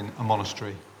join a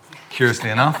monastery,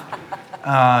 curiously enough.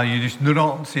 You do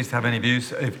not cease to have any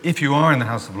views. If you are in the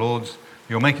House of Lords,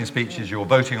 you're making speeches, you're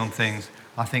voting on things,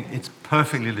 I think it's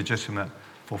perfectly legitimate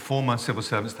for former civil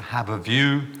servants to have a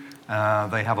view.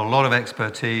 They have a lot of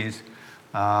expertise.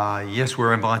 Yes,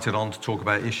 we're invited on to talk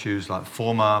about issues like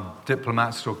former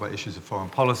diplomats, to talk about issues of foreign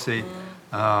policy.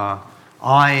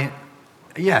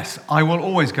 Yes, I will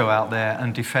always go out there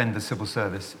and defend the civil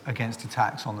service against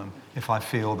attacks on them if I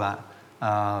feel that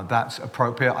that's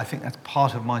appropriate. I think that's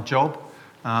part of my job.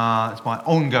 It's my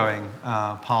ongoing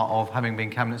part of having been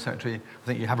Cabinet Secretary. I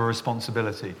think you have a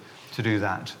responsibility to do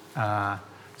that. I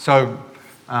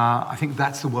think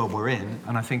that's the world we're in,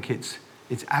 and I think it's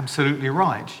absolutely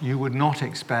right. You would not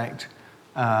expect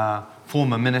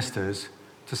former ministers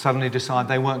to suddenly decide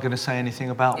they weren't going to say anything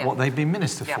about what they've been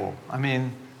minister for. I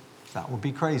mean, that would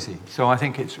be crazy. So I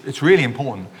think it's really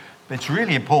important. It's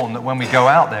really important that when we go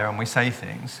out there and we say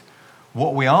things,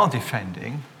 what we are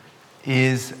defending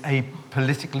is a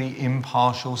politically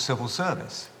impartial civil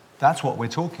service. That's what we're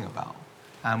talking about.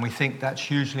 And we think that's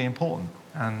hugely important.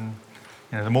 And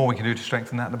the more we can do to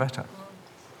strengthen that, the better.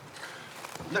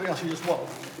 Let me ask you just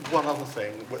one other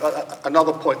thing,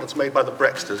 another point that's made by the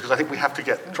Brexiters, because I think we have to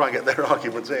try and get their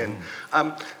arguments in.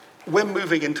 We're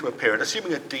moving into a period,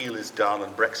 assuming a deal is done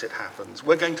and Brexit happens,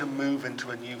 we're going to move into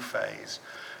a new phase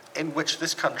in which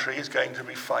this country is going to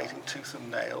be fighting tooth and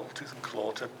nail, tooth and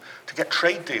claw to get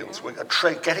trade deals.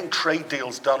 Getting trade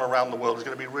deals done around the world is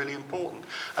going to be really important.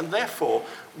 And therefore,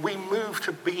 we move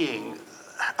to being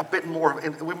a bit more,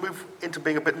 we move into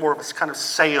being a bit more of a kind of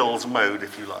sales mode,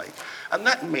 if you like. And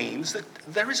that means that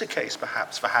there is a case,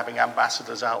 perhaps, for having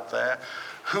ambassadors out there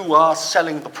who are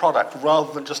selling the product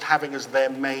rather than just having as their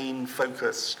main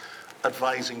focus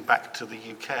advising back to the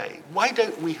UK. Why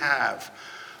don't we have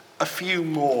a few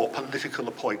more political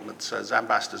appointments as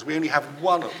ambassadors? We only have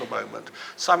one at the moment.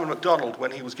 Simon MacDonald,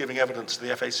 when he was giving evidence to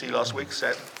the FAC last week,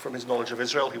 said, from his knowledge of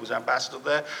Israel, he was ambassador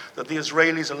there, that the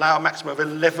Israelis allow a maximum of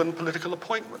 11 political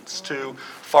appointments to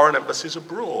foreign embassies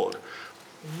abroad.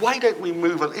 Why don't we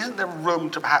move, isn't there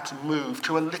room to perhaps move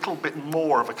to a little bit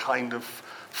more of a kind of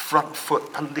front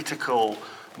foot political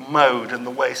mode in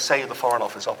the way, say, the Foreign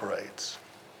Office operates?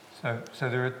 So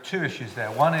there are two issues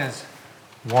there. One is,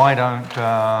 why don't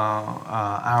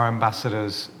our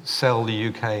ambassadors sell the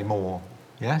UK more?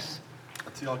 Yes?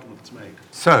 That's the argument that's made.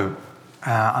 So,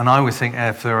 and I would think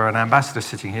if there were an ambassador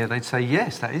sitting here, they'd say,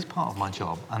 yes, that is part of my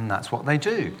job, and that's what they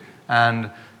do. And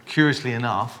curiously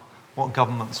enough, what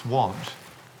governments want,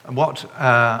 and what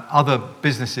other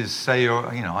businesses say,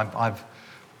 I've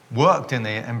worked in the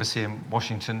embassy in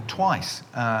Washington twice.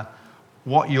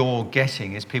 What you're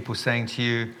getting is people saying to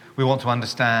you, we want to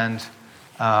understand,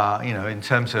 in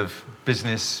terms of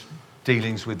business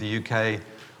dealings with the UK,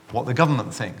 what the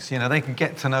government thinks. They can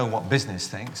get to know what business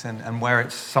thinks, and where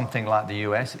it's something like the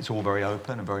US, it's all very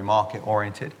open and very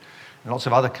market-oriented. In lots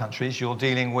of other countries, you're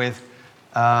dealing with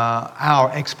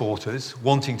our exporters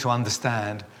wanting to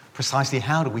understand precisely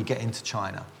how do we get into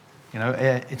China.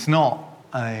 It's not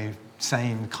a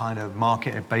same kind of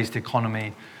market-based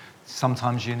economy.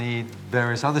 Sometimes you need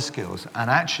various other skills, and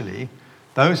actually,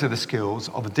 those are the skills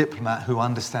of a diplomat who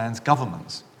understands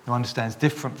governments, who understands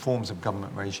different forms of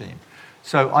government regime.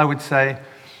 So I would say,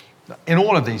 in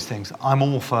all of these things, I'm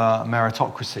all for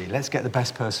meritocracy. Let's get the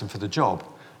best person for the job.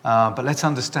 But let's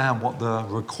understand what the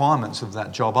requirements of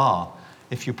that job are.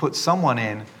 If you put someone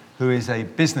in who is a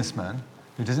businessman,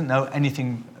 who doesn't know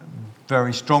anything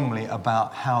very strongly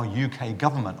about how UK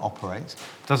government operates,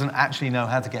 doesn't actually know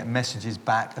how to get messages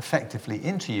back effectively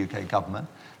into UK government,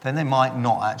 then they might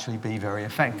not actually be very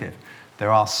effective.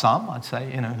 There are some, I'd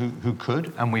say, who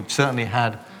could, and we've certainly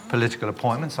had political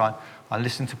appointments. I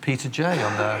listened to Peter Jay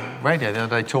on the radio the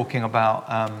other day talking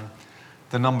about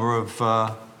the number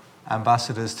of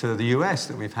ambassadors to the US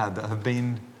that we've had that have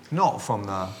been not from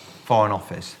the Foreign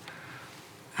Office.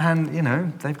 And,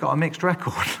 they've got a mixed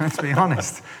record, let's be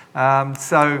honest.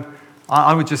 So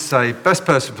I would just say, best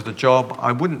person for the job.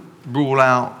 I wouldn't rule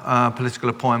out political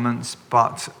appointments,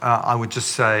 but I would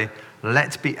just say,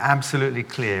 let's be absolutely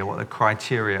clear what the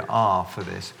criteria are for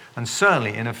this. And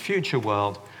certainly in a future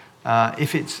world,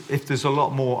 if there's a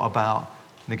lot more about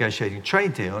negotiating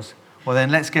trade deals, well then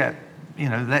let's get,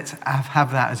 let's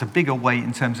have that as a bigger weight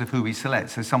in terms of who we select.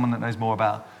 So someone that knows more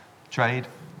about trade,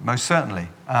 most certainly.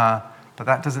 But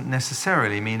that doesn't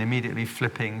necessarily mean immediately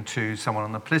flipping to someone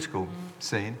on the political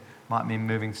scene. Might mean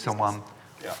moving to someone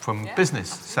from business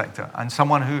sector, and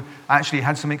someone who actually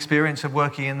had some experience of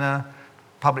working in the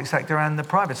public sector and the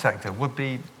private sector would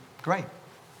be great.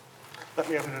 Let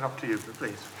me open it up to you,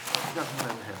 please.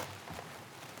 Gentleman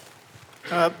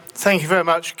here. Thank you very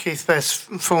much, Keith Best,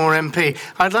 former MP.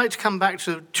 I'd like to come back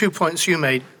to 2 points you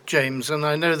made, James, and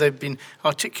I know they've been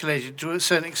articulated to a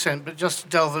certain extent, but just to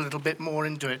delve a little bit more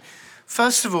into it.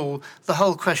 First of all, the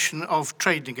whole question of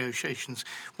trade negotiations.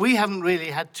 We haven't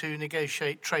really had to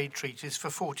negotiate trade treaties for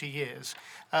 40 years.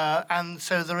 And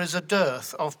so there is a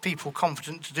dearth of people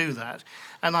competent to do that.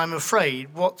 And I'm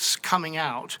afraid what's coming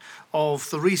out of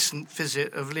the recent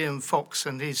visit of Liam Fox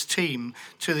and his team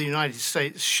to the United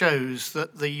States shows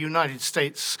that the United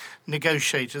States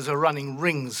negotiators are running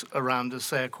rings around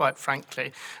us there, quite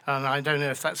frankly. And I don't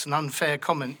know if that's an unfair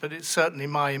comment, but it's certainly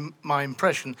my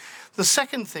impression. The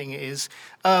second thing is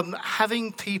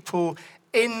having people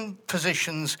in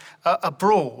positions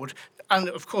abroad. And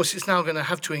of course, it's now going to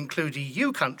have to include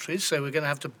EU countries, so we're going to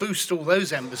have to boost all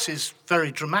those embassies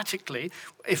very dramatically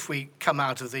if we come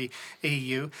out of the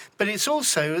EU. But it's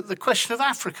also the question of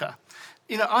Africa.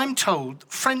 You know, I'm told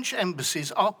French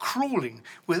embassies are crawling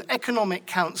with economic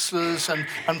counsellors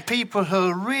and people who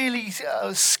are really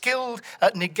skilled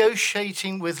at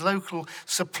negotiating with local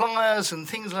suppliers and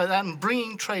things like that and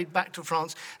bringing trade back to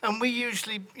France. And we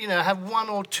usually, you know, have one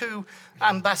or two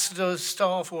ambassadors,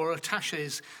 staff or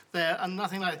attaches there and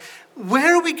nothing like that.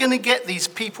 Where are we going to get these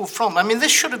people from? I mean,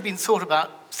 this should have been thought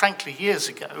about, frankly, years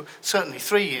ago, certainly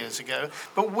 3 years ago,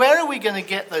 but where are we going to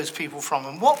get those people from?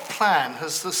 And what plan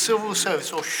has the civil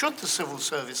service, or should the civil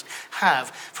service have,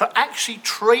 for actually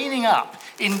training up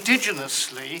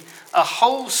indigenously a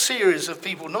whole series of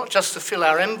people, not just to fill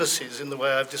our embassies in the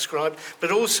way I've described,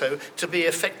 but also to be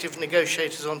effective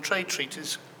negotiators on trade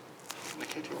treaties?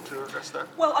 Nicky, do you want to address that?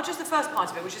 Well, just the first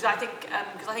part of it, which is, I think,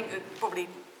 because I think that probably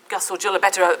Gus or Jill are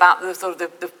better about the sort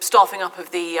of the staffing up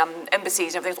of the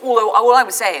embassies and everything. Although all I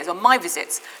would say is on my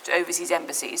visits to overseas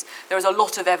embassies, there is a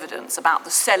lot of evidence about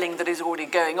the selling that is already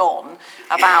going on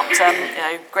about you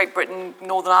know, Great Britain,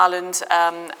 Northern Ireland,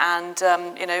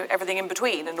 and you know, everything in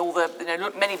between, and all the, you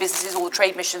know, many businesses, all the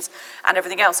trade missions, and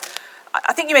everything else.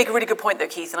 I think you make a really good point, though,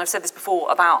 Keith, and I've said this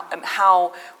before about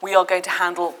how we are going to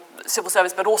handle civil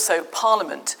service, but also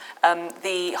Parliament,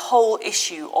 the whole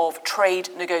issue of trade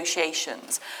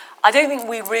negotiations. I don't think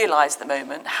we realise at the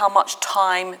moment how much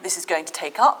time this is going to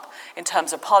take up in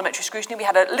terms of parliamentary scrutiny. We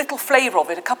had a little flavour of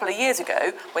it a couple of years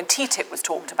ago when TTIP was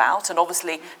talked about, and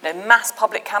obviously, you know, mass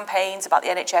public campaigns about the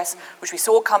NHS, which we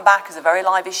saw come back as a very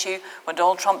live issue when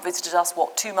Donald Trump visited us,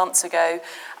 2 months ago,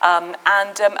 and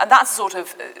that's the sort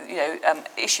of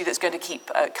issue that's going to keep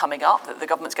coming up, that the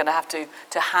government's going to have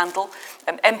to handle.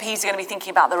 MPs are going to be thinking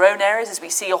about their own areas, as we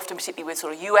see often, particularly with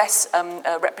sort of US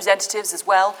representatives as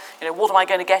well. You know, what am I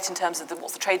going to get in terms of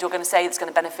what's the trade deal going to say that's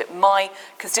going to benefit my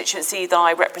constituency that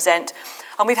I represent?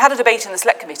 And we've had a debate in the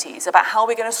select committees about how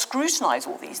we're going to scrutinise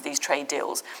all these trade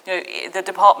deals. You know, the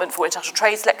Department for International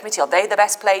Trade Select Committee, are they the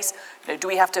best place? You know, do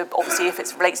we have to, obviously, if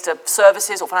it relates to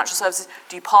services or financial services,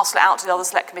 do you parcel it out to the other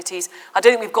select committees? I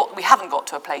don't think we haven't got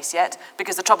to a place yet,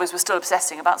 because the trouble is we're still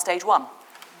obsessing about stage one.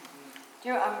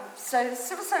 So the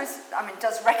civil service,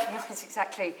 does recognise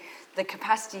exactly the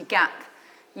capacity gap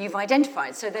you've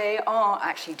identified. So they are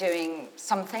actually doing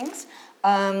some things.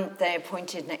 They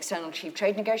appointed an external chief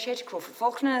trade negotiator, Crawford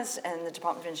Faulkner's, in the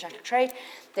Department of International Trade.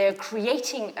 They're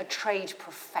creating a trade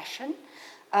profession,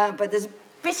 but there's a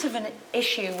bit of an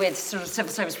issue with sort of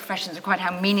civil service professions and quite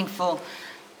how meaningful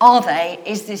are they?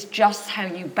 Is this just how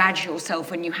you badge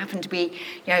yourself when you happen to be,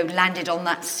 landed on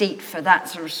that seat for that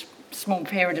sort of small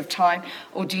period of time,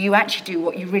 or do you actually do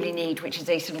what you really need, which is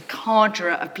a sort of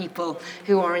cadre of people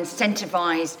who are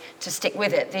incentivized to stick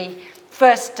with it? The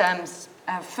first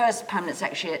permanent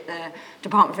secretary at the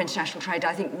Department for International Trade,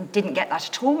 I think, didn't get that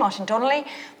at all, Martin Donnelly.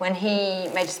 When he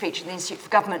made a speech at the Institute for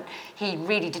Government, he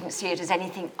really didn't see it as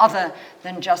anything other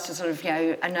than just a sort of,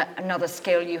 another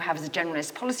skill you have as a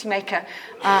generalist policymaker.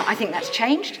 I think that's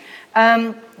changed.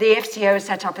 The FCO has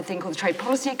set up a thing called the Trade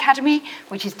Policy Academy,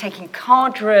 which is taking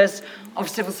cadres of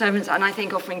civil servants, and I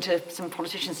think offering to some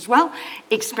politicians as well,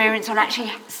 experience on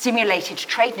actually simulated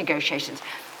trade negotiations.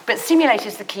 But simulated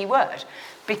is the key word,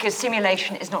 because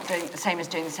simulation is not doing the same as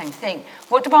doing the same thing.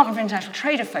 What Department for International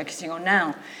Trade are focusing on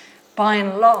now, by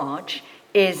and large,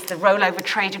 is the rollover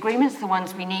trade agreements, the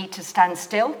ones we need to stand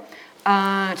still,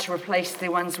 to replace the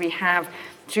ones we have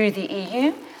through the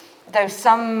EU. Though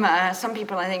some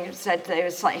people, I think, said they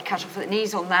were slightly cut off at the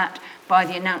knees on that by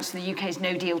the announcement of the UK's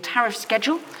no-deal tariff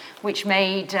schedule, which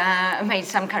made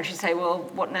some countries say, well,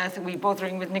 what on earth are we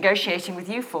bothering with negotiating with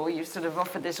you for? You've sort of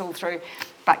offered this all through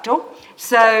back door.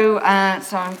 So I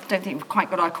don't think we've quite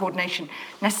got our coordination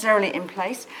necessarily in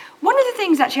place. One of the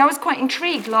things, actually, I was quite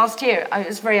intrigued last year. It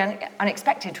was very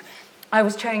unexpected. I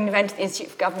was chairing an event at the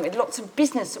Institute for Government with lots of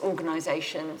business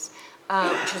organisations,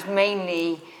 which was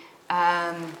mainly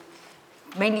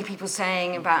people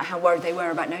saying about how worried they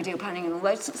were about no-deal planning and all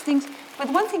those sorts of things. But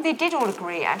the one thing they did all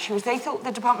agree, actually, was they thought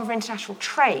the Department for International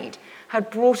Trade had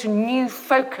brought a new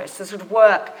focus, the sort of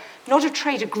work, not of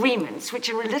trade agreements, which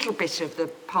are a little bit of the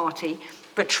party,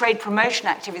 but trade promotion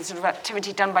activity, sort of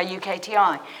activity done by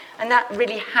UKTI. And that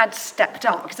really had stepped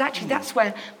up, because actually that's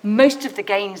where most of the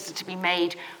gains are to be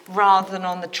made rather than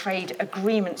on the trade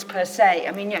agreements per se.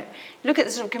 I mean, look at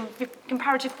the sort of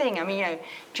comparative thing. I mean,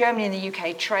 Germany and the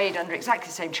UK trade under exactly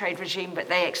the same trade regime, but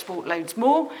they export loads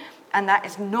more. And that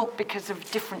is not because of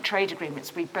different trade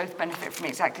agreements. We both benefit from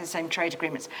exactly the same trade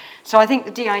agreements. So I think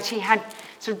the DIT had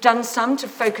sort of done some to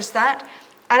focus that.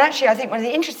 And actually, I think one of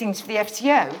the interesting things for the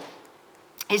FCO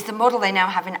is the model they now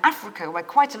have in Africa, where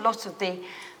quite a lot of the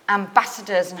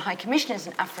ambassadors and high commissioners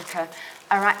in Africa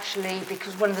are actually,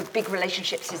 because one of the big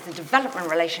relationships is the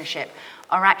development relationship,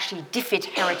 are actually DFID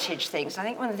heritage things. I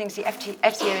think one of the things the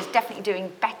FCO is definitely doing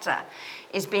better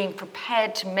is being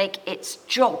prepared to make its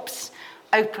jobs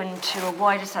open to a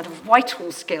wider set of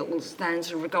Whitehall skills than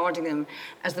sort of regarding them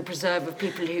as the preserve of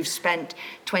people who've spent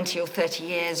 20 or 30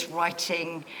 years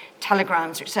writing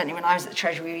telegrams, which certainly when I was at the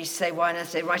Treasury, we used to say, why on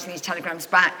earth are they writing these telegrams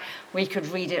back? We could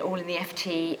read it all in the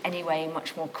FT anyway,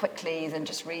 much more quickly than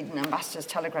just read an ambassador's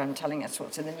telegram telling us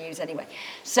what's in the news anyway.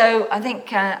 So I think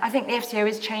the FCO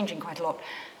is changing quite a lot.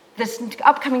 This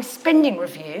upcoming spending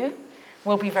review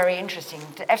will be very interesting.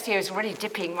 The FCO is already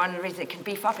dipping. One of the reasons it can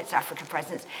beef up its Africa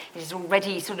presence is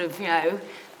already sort of,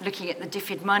 looking at the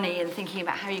DFID money and thinking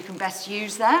about how you can best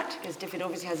use that, because DFID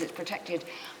obviously has its protected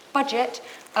budget.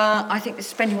 I think the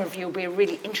spending review will be a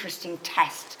really interesting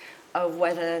test of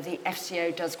whether the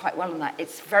FCO does quite well on that.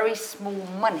 It's very small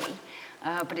money,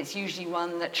 but it's usually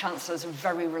one that chancellors are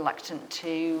very reluctant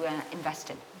to invest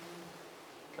in.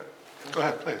 Go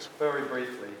ahead, please. Very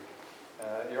briefly.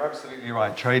 You're absolutely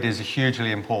right. Trade is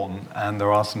hugely important, and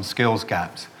there are some skills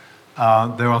gaps.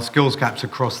 There are skills gaps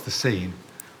across the scene.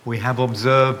 We have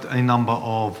observed a number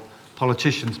of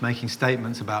politicians making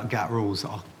statements about GATT rules that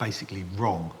are basically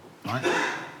wrong, right?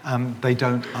 They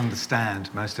don't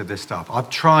understand most of this stuff. I've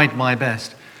tried my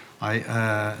best.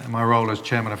 In my role as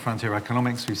chairman of Frontier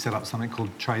Economics, we set up something called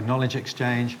Trade Knowledge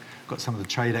Exchange, got some of the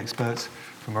trade experts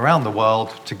from around the world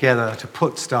together to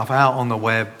put stuff out on the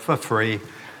web for free,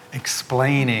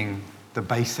 explaining the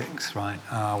basics, right?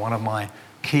 One of my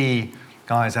key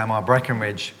guys, Amar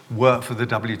Breckenridge, worked for the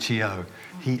WTO.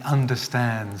 He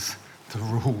understands the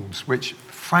rules, which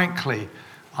frankly,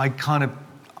 I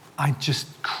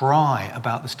just cry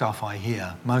about the stuff I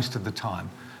hear most of the time,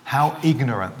 how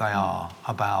ignorant they are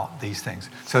about these things.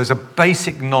 So there's a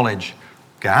basic knowledge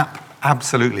gap,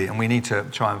 absolutely, and we need to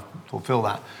try and fulfill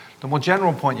that. The more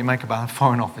general point you make about a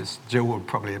Foreign Office, Jill would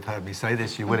probably have heard me say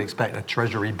this, you would expect a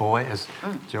Treasury boy, as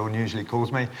Jill usually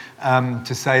calls me,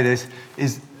 to say this,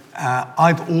 is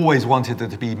I've always wanted there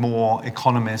to be more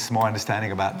economists, more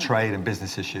understanding about trade and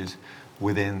business issues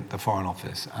within the Foreign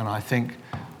Office. And I think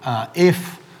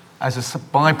if, as a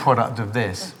byproduct of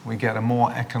this, we get a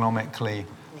more economically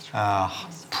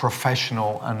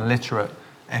professional and literate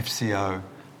FCO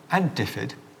and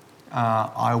DFID,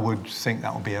 I would think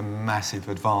that would be a massive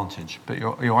advantage. But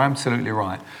you're absolutely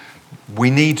right. We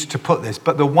need to put this.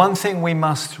 But the one thing we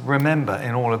must remember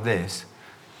in all of this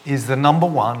is the number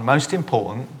one, most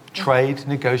important trade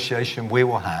negotiation we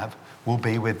will have will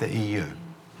be with the EU.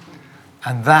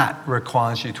 And that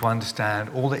requires you to understand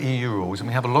all the EU rules. And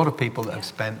we have a lot of people that have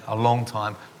spent a long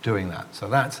time doing that. So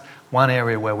that's one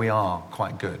area where we are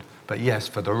quite good. But yes,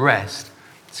 for the rest,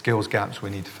 skills gaps, we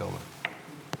need to fill them.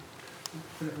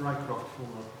 Philip Rycroft,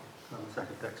 former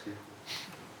Secretary.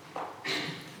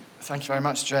 Thank you very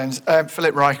much, James.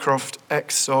 Philip Rycroft,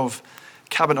 ex of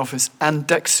Cabinet Office and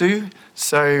DEXU.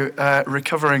 So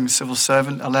recovering civil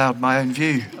servant, allowed my own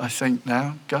view, I think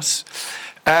now, Gus.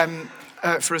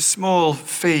 For a small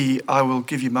fee, I will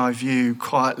give you my view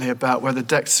quietly about whether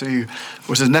DEXU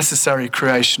was a necessary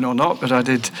creation or not, but I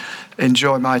did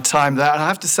enjoy my time there. And I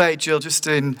have to say, Jill, just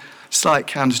in slight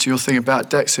counter to your thing about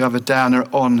DEXU, I have a downer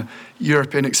on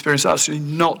European experience. Absolutely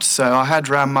not so. I had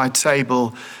round my table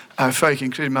folk,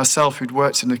 including myself, who'd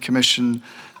worked in the Commission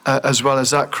as well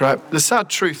as ACRA. The sad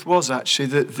truth was actually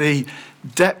that the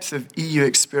depth of EU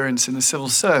experience in the civil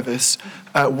service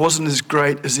wasn't as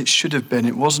great as it should have been.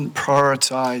 It wasn't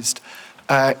prioritised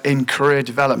in career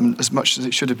development as much as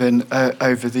it should have been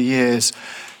over the years.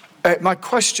 My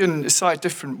question is a slightly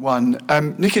different one.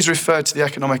 Nicky's referred to the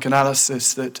economic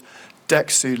analysis that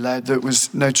DEXU led that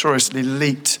was notoriously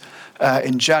leaked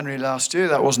in January last year.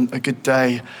 That wasn't a good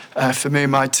day for me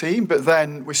and my team, but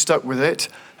then we stuck with it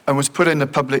and was put in the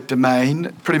public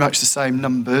domain, pretty much the same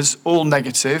numbers, all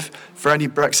negative for any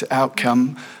Brexit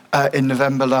outcome in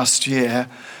November last year.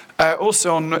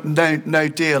 Also on no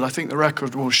deal, I think the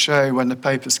record will show when the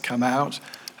papers come out,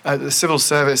 the civil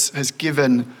service has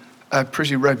given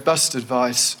pretty robust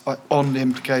advice on the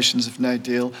implications of no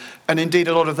deal. And indeed,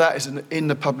 a lot of that is in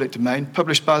the public domain,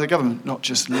 published by the government, not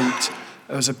just leaked.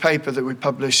 There was a paper that we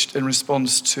published in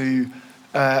response to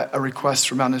a request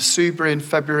from Anna Soubry in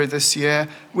February this year,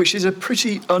 which is a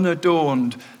pretty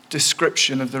unadorned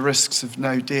description of the risks of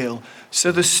no deal.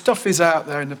 So the stuff is out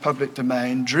there in the public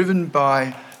domain, driven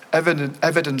by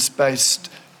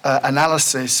evidence-based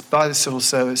analysis by the civil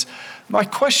service. My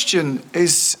question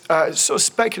is a sort of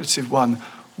speculative one.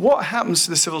 What happens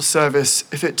to the civil service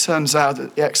if it turns out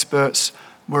that the experts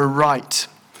were right?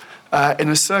 In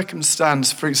a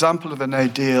circumstance, for example, of a no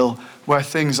deal where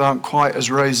things aren't quite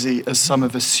as rosy as some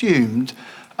have assumed,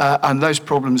 and those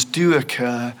problems do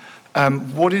occur,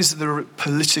 what is the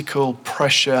political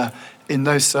pressure in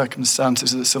those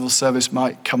circumstances that the civil service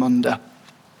might come under?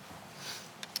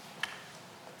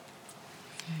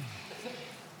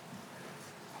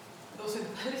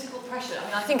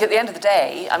 I think at the end of the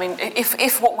day, I mean,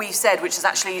 if what we said, which is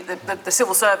actually the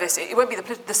civil service, it won't be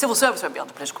the civil service won't be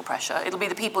under political pressure. It'll be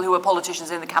the people who were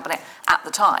politicians in the cabinet at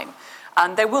the time,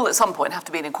 and there will at some point have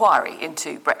to be an inquiry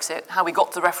into Brexit, how we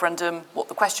got to the referendum, what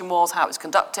the question was, how it was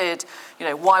conducted,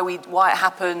 why it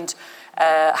happened,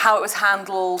 how it was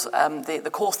handled, the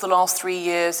course of the last 3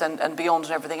 years and beyond,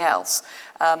 and everything else.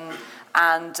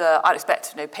 And I'd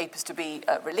expect papers to be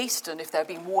released, and if there have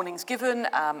been warnings given,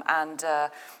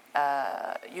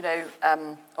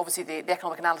 obviously the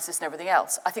economic analysis and everything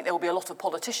else, I think there will be a lot of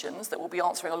politicians that will be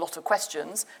answering a lot of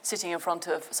questions, sitting in front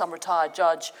of some retired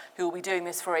judge who will be doing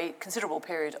this for a considerable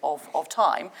period of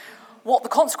time. What the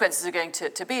consequences are going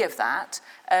to be of that,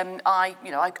 I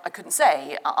couldn't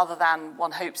say, other than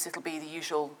one hopes it'll be the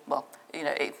usual,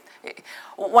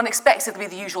 one expects it'll be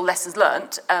the usual lessons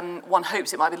learnt. One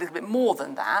hopes it might be a little bit more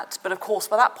than that. But of course,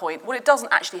 by that point, it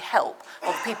doesn't actually help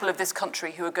the people of this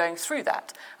country who are going through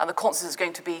that. And the consequences are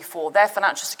going to be for their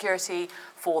financial security,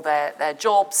 for their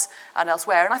jobs and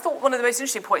elsewhere. And I thought one of the most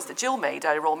interesting points that Jill made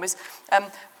earlier on was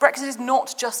Brexit is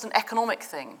not just an economic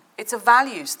thing. It's a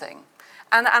values thing.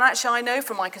 And actually, I know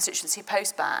from my constituency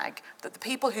postbag that the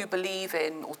people who believe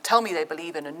in, or tell me they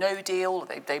believe in a no deal,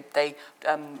 WTO,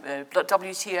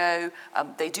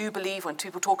 they do believe when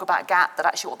people talk about GATT that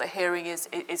actually what they're hearing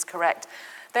is correct.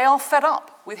 They are fed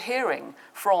up with hearing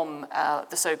from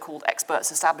the so-called experts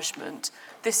establishment,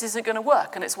 this isn't going to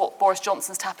work. And it's what Boris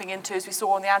Johnson's tapping into, as we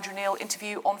saw on the Andrew Neil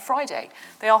interview on Friday.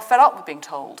 They are fed up with being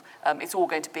told it's all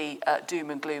going to be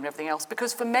doom and gloom and everything else,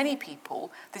 because for many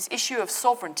people, this issue of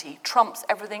sovereignty trumps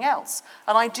everything else.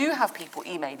 And I do have people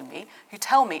emailing me who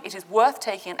tell me it is worth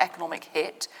taking an economic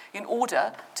hit in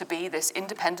order to be this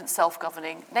independent,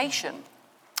 self-governing nation.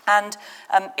 And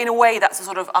in a way, that's a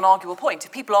sort of unarguable point.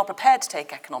 If people are prepared to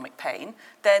take economic pain,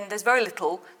 then there's very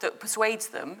little that persuades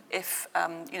them if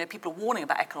people are warning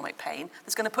about economic pain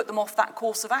that's going to put them off that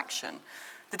course of action.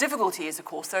 The difficulty is, of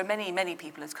course, there are many, many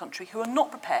people in this country who are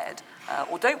not prepared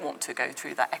or don't want to go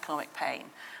through that economic pain.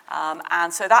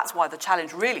 And so that's why the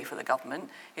challenge really for the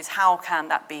government is how can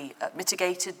that be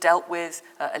mitigated, dealt with,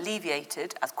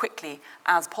 alleviated as quickly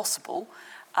as possible.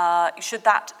 Should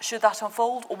that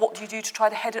unfold, or what do you do to try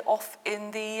to head it off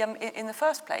in the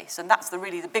first place? And that's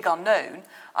really the big unknown,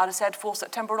 I'd have said, for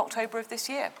September and October of this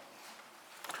year.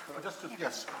 Just 2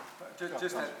 bits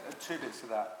to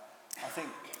that. I think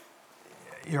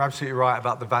you're absolutely right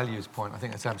about the values point. I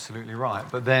think that's absolutely right.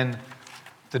 But then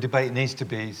the debate needs to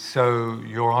be, so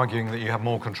you're arguing that you have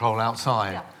more control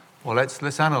outside. Yeah. Well, let's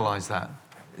analyse that.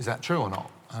 Is that true or not?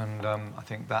 And I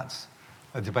think that's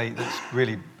a debate that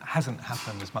really hasn't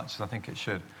happened as much as I think it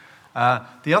should.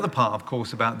 The other part, of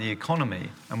course, about the economy,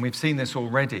 and we've seen this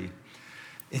already,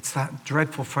 it's that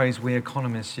dreadful phrase we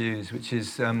economists use, which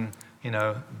is, this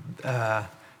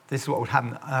is what would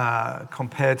happen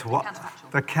compared to what?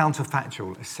 The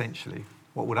counterfactual, essentially,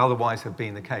 what would otherwise have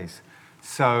been the case.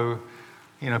 So,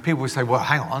 people would say, well,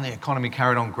 hang on, the economy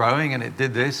carried on growing and it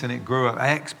did this and it grew at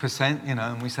X percent,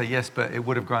 and we say, yes, but it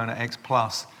would have grown at X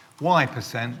plus Y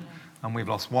percent, and we've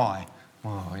lost Y.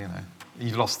 Well,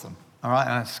 you've lost them, all right?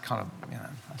 And that's kind of,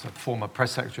 as a former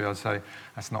press secretary, I'd say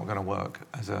that's not going to work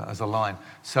as a line.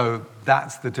 So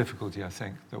that's the difficulty, I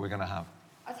think, that we're going to have.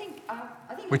 I think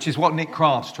which is what Nick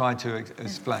Crafts tried to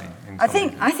explain. I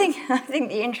think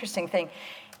the interesting thing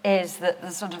is that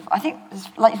there's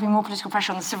likely to be more political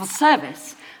pressure on the civil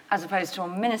service as opposed to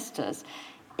on ministers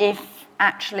if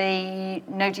actually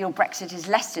no-deal Brexit is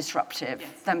less disruptive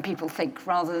than people think,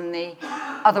 rather than the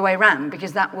other way around,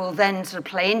 because that will then sort of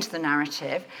play into the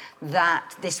narrative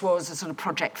that this was a sort of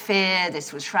Project Fear,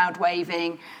 this was shroud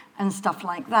waving and stuff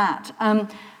like that.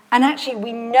 And actually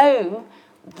we know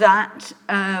that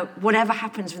whatever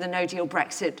happens with a no-deal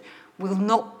Brexit will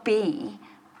not be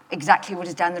exactly what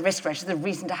is down the risk register. The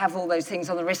reason to have all those things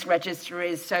on the risk register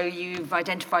is so you've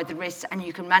identified the risks and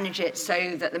you can manage it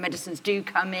so that the medicines do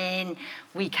come in,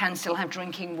 we can still have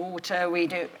drinking water, we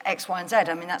do X, Y, and Z.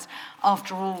 I mean, that's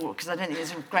after all, because I don't think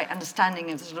there's a great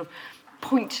understanding of the sort of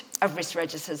point of risk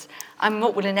registers. And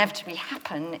what will inevitably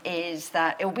happen is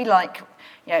that it will be like,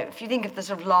 if you think of the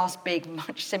sort of last big,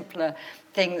 much simpler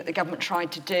thing that the government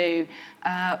tried to do,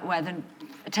 where the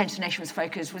attention of the nation was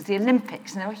focused, was the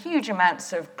Olympics. And there were huge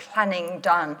amounts of planning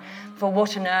done for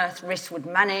what on earth risk would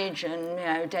manage.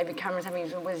 And David Cameron's having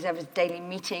his daily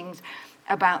meetings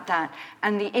about that.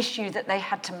 And the issue that they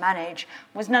had to manage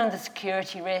was none of the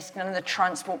security risk, none of the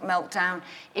transport meltdown.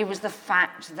 It was the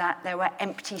fact that there were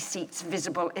empty seats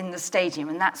visible in the stadium.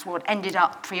 And that's what ended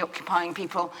up preoccupying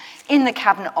people in the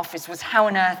Cabinet Office, was how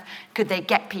on earth could they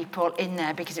get people in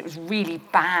there, because it was really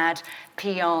bad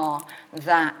PR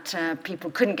that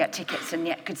people couldn't get tickets and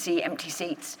yet could see empty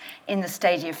seats in the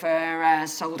stadium for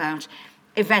sold-out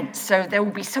events. So there will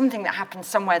be something that happens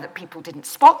somewhere that people didn't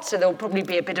spot, so there will probably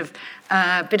be a bit of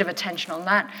attention on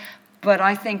that. But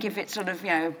I think if it's sort of,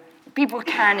 people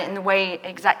can, in the way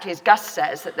exactly as Gus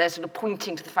says, that they're sort of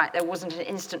pointing to the fact there wasn't an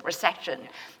instant recession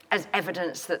as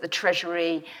evidence that the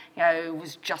Treasury,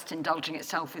 was just indulging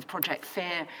itself with Project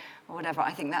Fear or whatever.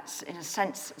 I think that's, in a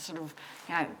sense, sort of,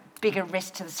 bigger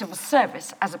risk to the civil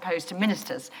service as opposed to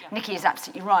ministers. Yeah. Nicky is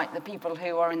absolutely right. The people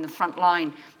who are in the front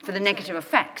line for the negative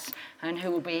effects and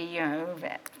who will be,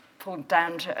 pulled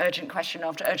down to urgent question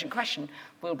after urgent question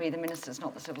will be the ministers,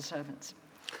 not the civil servants.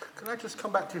 Can I just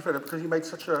come back to you, Philip, because you made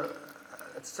such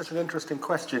an interesting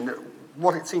question.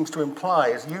 What it seems to imply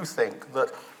is you think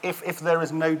that if there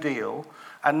is no deal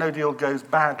and no deal goes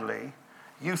badly,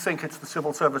 you think it's the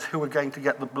civil service who are going to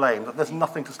get the blame, that there's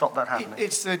nothing to stop that happening?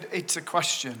 It's a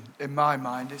question, in my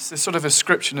mind. It's a sort of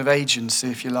ascription of agency,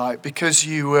 if you like. Because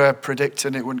you were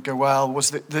predicting it wouldn't go well, was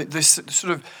this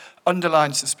sort of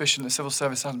underlying suspicion that civil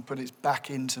service hasn't put its back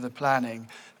into the planning.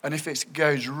 And if it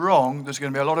goes wrong, there's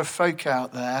going to be a lot of folk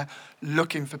out there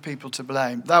looking for people to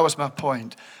blame. That was my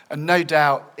point. And no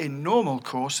doubt, in normal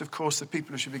course, of course, the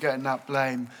people who should be getting that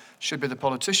blame should be the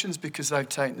politicians because they've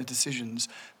taken the decisions.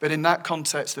 But in that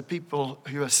context, the people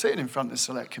who are sitting in front of the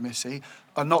Select Committee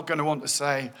are not going to want to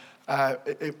say,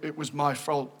 it was my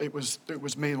fault, it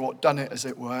was me what done it, as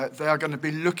it were. They are going to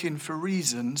be looking for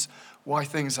reasons why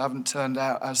things haven't turned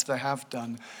out as they have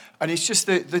done. And it's just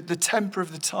the temper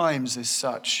of the times is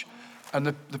such, and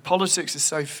the politics is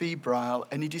so febrile,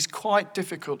 and it is quite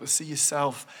difficult to see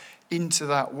yourself into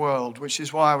that world, which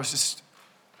is why I was just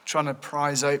trying to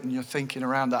prise open your thinking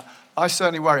around that. I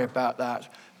certainly worry about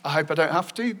that. I hope I don't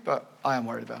have to, but I am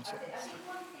worried about it. I think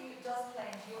one thing that does play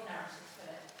into your narrative,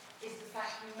 Philip, is the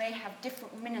fact you may have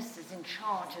different ministers in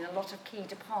charge in a lot of key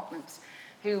departments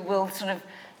who will sort of,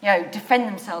 defend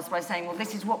themselves by saying, well,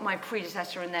 this is what my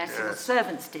predecessor and their civil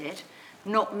servants did,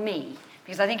 not me.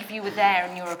 Because I think if you were there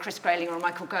and you were a Chris Grayling or a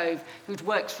Michael Gove who'd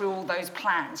worked through all those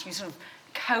plans, you sort of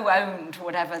co-owned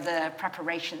whatever the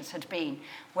preparations had been.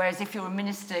 Whereas if you're a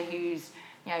minister who's,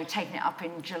 taken it up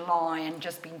in July and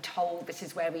just been told this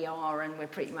is where we are and we're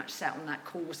pretty much set on that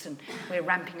course and we're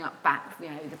ramping up back,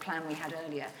 the plan we had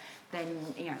earlier, then,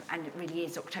 and it really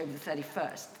is October the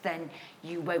 31st, then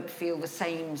you won't feel the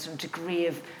same sort of degree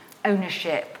of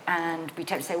ownership and be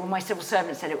tempted to say, well, my civil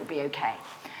servant said it would be okay.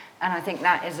 And I think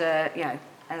that is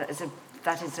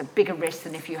that is a bigger risk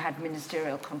than if you had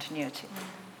ministerial continuity.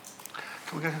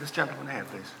 Can we go to this gentleman here,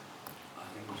 please?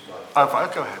 Oh,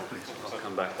 fine. Go ahead, please. I'll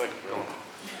come back. Thank you.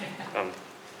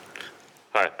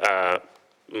 Hi,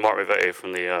 Mark Rivetti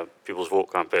from the People's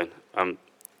Vote campaign.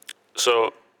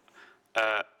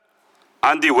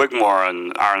 Andy Wigmore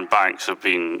and Aaron Banks have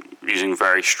been using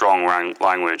very strong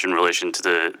language in relation to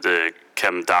the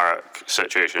Kim Darroch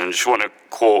situation. I just want to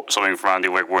quote something from Andy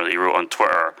Wigmore that he wrote on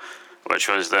Twitter, which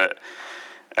was that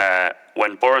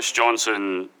when Boris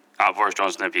Johnson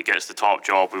MP gets the top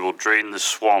job, we will drain the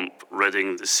swamp,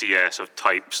 ridding the CS of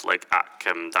types like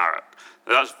Kim Darroch.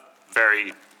 Now, that's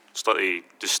very slightly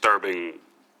disturbing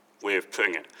way of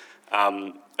putting it.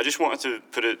 I just wanted to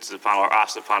put it to the panel, or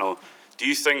ask the panel, do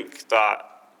you think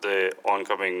that the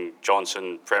oncoming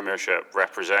Johnson premiership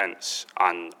represents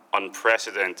an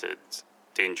unprecedented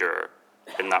danger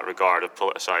in that regard of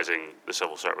politicising the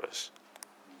civil service?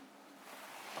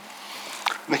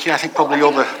 Nicky, I think probably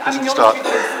you're the person to start.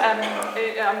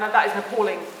 That is an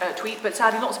appalling tweet, but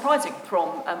sadly not surprising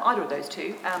from either of those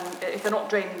two. If they're not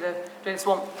draining the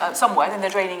swamp somewhere, then they're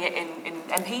draining it in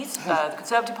MPs, the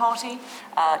Conservative Party,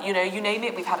 you name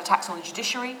it. We've had attacks on the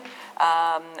judiciary.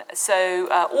 So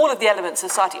all of the elements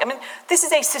of society. I mean, this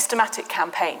is a systematic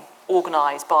campaign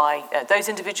organised by those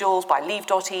individuals, by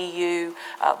Leave.eu,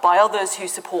 by others who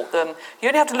support them. You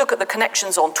only have to look at the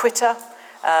connections on Twitter,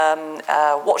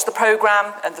 watch the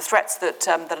programme and the threats that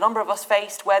a number of us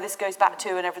faced, where this goes back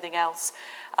to and everything else.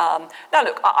 Now,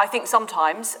 look, I think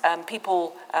sometimes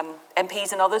people,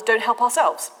 MPs and others, don't help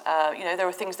ourselves. There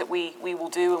are things that we will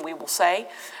do and we will say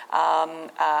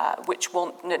which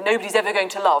nobody's ever going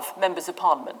to love members of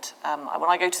Parliament. When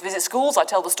I go to visit schools, I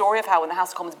tell the story of how when the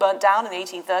House of Commons burnt down in the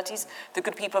 1830s, the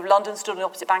good people of London stood on the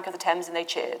opposite bank of the Thames and they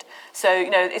cheered. So,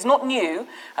 it's not new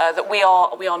that we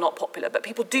are not popular, but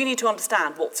people do need to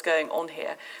understand what's going on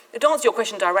here. To answer your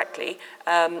question directly,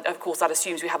 of course, that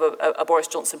assumes we have a Boris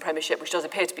Johnson premiership, which does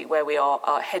appear to be where we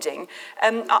are heading.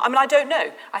 I don't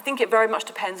know. I think it very much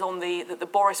depends on the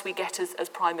Boris we get as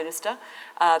Prime Minister,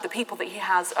 the people that he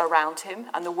has around him,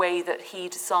 and the way that he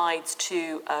decides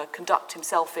to conduct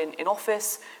himself in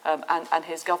office and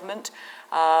his government.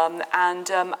 And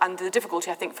the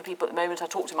difficulty, I think, for people at the moment, I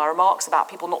talked in my remarks about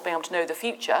people not being able to know the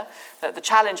future. The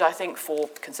challenge, I think, for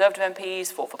Conservative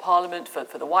MPs, for Parliament,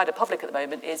 for the wider public at the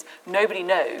moment is nobody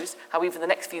knows how even the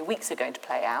next few weeks are going to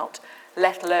play out,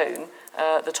 let alone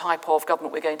the type of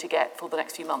government we're going to get for the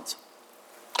next few months.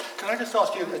 Can I just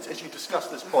ask you, as you discuss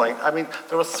this point,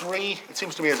 there are three, it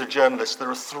seems to me as a journalist, there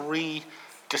are three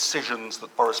decisions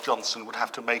that Boris Johnson would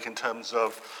have to make in terms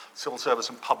of civil service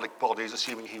and public bodies,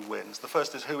 assuming he wins. The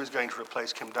first is who is going to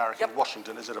replace Kim Darroch in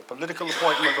Washington. Is it a political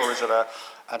appointment or is it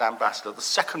an ambassador? The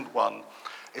second one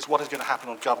is what is going to happen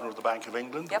on Governor of the Bank of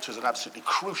England, which is an absolutely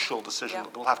crucial decision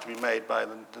that will have to be made by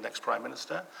the next Prime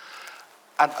Minister.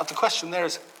 And the question there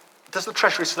is, does the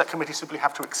Treasury Select Committee simply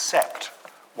have to accept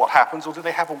what happens, or do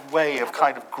they have a way of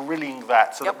kind of grilling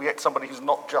that so that we get somebody who's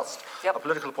not just a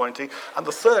political appointee? And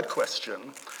the third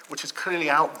question, which is clearly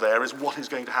out there, is what is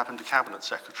going to happen to Cabinet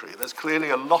Secretary? There's clearly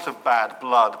a lot of bad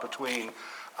blood between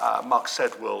Mark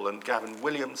Sedwill and Gavin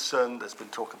Williamson. There's been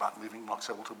talk about moving Mark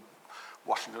Sedwill to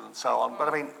Washington and so on. But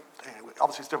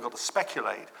obviously it's difficult to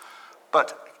speculate.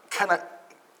 But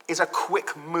is a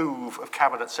quick move of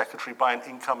Cabinet Secretary by an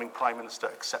incoming Prime Minister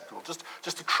acceptable?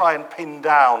 Just to try and pin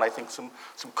down, I think, some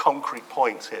concrete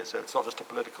points here, so it's not just a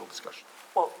political discussion.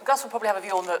 Well, Gus will probably have a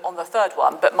view on the third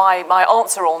one, but my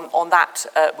answer on that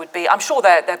would be, I'm sure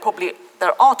there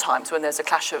are times when there's a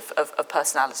clash of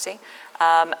personality,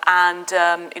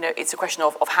 it's a question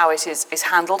of how it is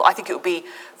handled. I think it would be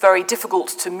very difficult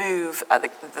to move the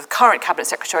current Cabinet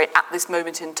Secretary at this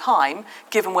moment in time,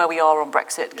 given where we are on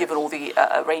Brexit, given all the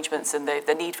arrangements and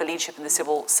the need for leadership in the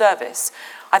civil service.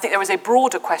 I think there is a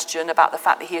broader question about the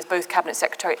fact that he is both Cabinet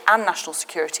Secretary and National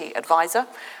Security Advisor.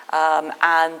 It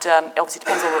obviously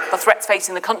depends on the threats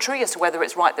facing the country as to whether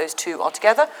it's right those two are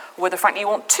together, or whether, frankly, you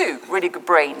want two really good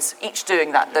brains, each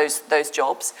doing those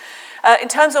jobs. In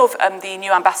terms of the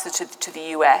new ambassador to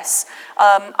the US,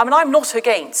 I'm not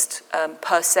against,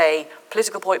 per se,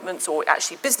 political appointments or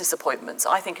actually business appointments.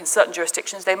 I think in certain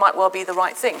jurisdictions they might well be the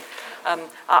right thing.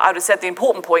 I would have said the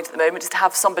important point at the moment is to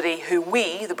have somebody who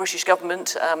we, the British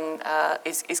government,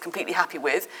 is completely happy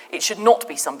with. It should not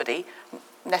be somebody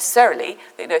necessarily.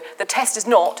 The test is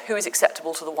not who is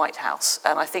acceptable to the White House,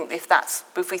 and I think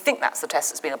if we think that's the test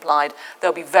that's been applied,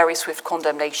 there'll be very swift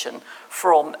condemnation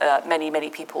from many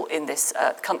people in this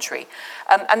country.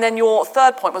 And then your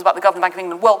third point was about the Governor of the Bank of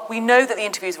England. Well, we know that the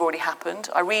interviews have already happened.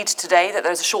 I read today that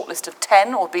there's a short list of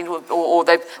 10, or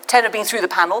 10 have been through the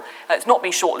panel. It's not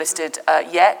been shortlisted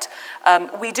yet.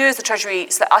 We do, as the Treasury,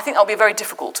 I think that'll be a very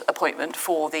difficult appointment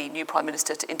for the new Prime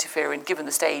Minister to interfere in, given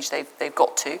the stage they've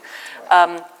got to.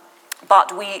 But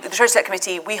the Treasury Select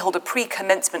Committee, we hold a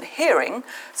pre-commencement hearing,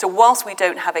 so whilst we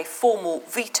don't have a formal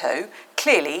veto,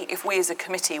 clearly, if we as a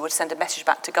committee would send a message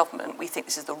back to government, we think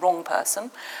this is the wrong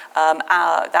person,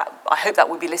 I hope that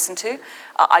will be listened to.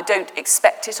 I don't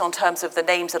expect it on terms of the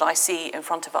names that I see in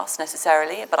front of us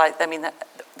necessarily, but I mean,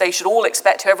 they should all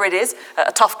expect, whoever it is,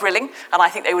 a tough grilling, and I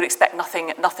think they would expect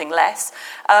nothing less.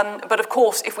 But of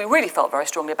course, if we really felt very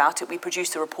strongly about it, we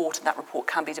produce a report, and that report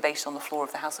can be debated on the floor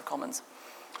of the House of Commons.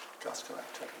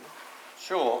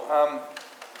 Sure.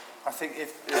 I think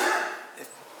if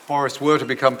Boris were to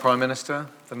become Prime Minister,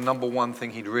 the number one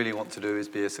thing he'd really want to do is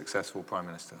be a successful Prime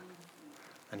Minister.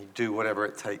 And he'd do whatever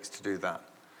it takes to do that.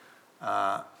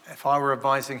 If I were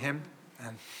advising him,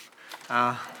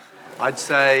 I'd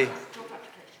say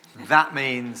that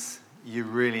means you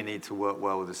really need to work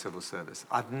well with the civil service.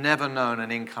 I've never known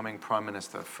an incoming Prime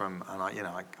Minister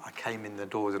I came in the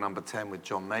doors at number 10 with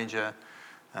John Major,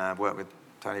 worked with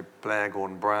Tony Blair,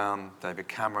 Gordon Brown, David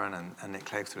Cameron, and Nick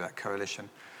Clegg through that coalition,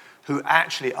 who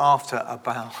actually, after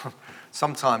about,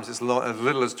 sometimes as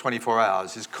little as 24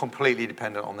 hours, is completely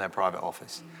dependent on their private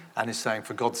office and is saying,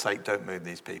 for God's sake, don't move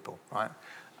these people, right?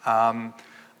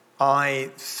 I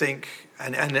think,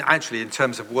 and actually in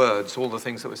terms of words, all the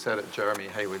things that were said at Jeremy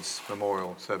Hayward's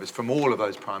memorial service from all of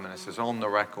those prime ministers on the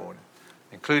record,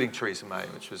 including Theresa May,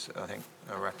 which was, I think,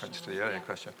 a reference to the earlier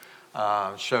question,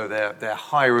 show their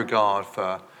high regard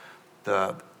for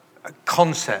the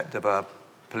concept of a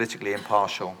politically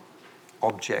impartial,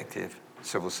 objective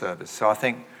civil service. So I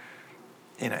think,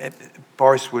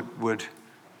 Boris would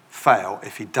fail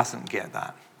if he doesn't get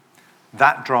that.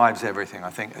 That drives everything. I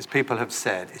think, as people have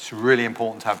said, it's really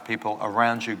important to have people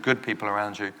around you, good people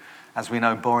around you. As we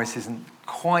know, Boris isn't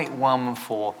quite one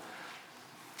for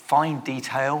fine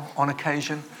detail on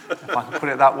occasion, if I can put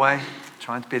it that way. I'm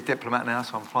trying to be a diplomat now,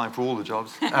 so I'm applying for all the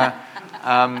jobs.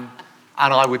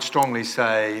 And I would strongly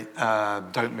say,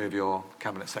 don't move your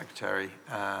cabinet secretary.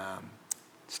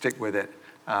 Stick with it,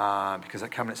 because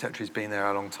that cabinet secretary's been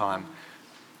there a long time.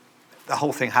 The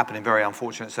whole thing happened in very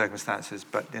unfortunate circumstances,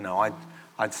 but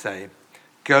I'd say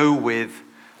go with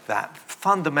that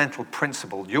fundamental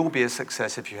principle. You'll be a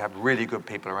success if you have really good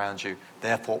people around you.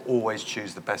 Therefore, always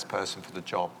choose the best person for the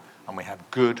job. And we have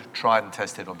good, tried and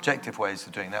tested, objective ways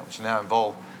of doing that, which now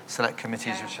involve select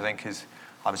committees, which I think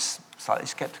I'm slightly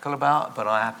sceptical about, but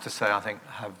I have to say I think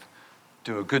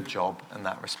do a good job in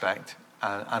that respect.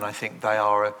 And I think they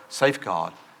are a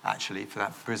safeguard, actually, for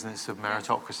that business of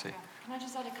meritocracy. Can I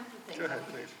just add a couple of things? Go ahead,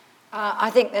 please. I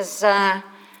think there's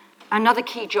another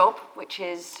key job, which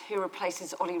is who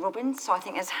replaces Ollie Robbins. So I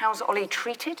think how's Ollie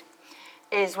treated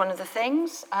is one of the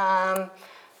things.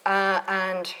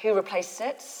 And who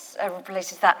replaces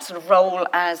that sort of role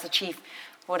as the chief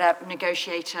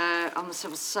negotiator on the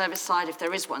civil service side, if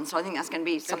there is one. So I think that's going to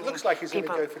be something. It looks like he's going to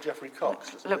go for Geoffrey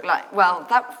Cox.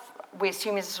 That we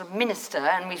assume is a sort of minister,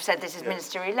 and we've said this is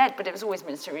ministerially led, but it was always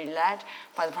ministerially led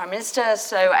by the Prime Minister.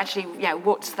 So actually,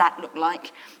 what does that look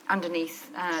like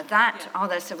underneath that? Are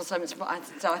there civil servants?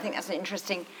 So I think that's an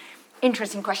interesting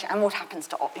question. And what happens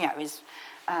to what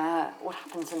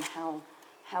happens and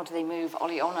how do they move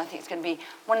Ollie on? I think it's going to be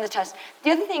one of the tests.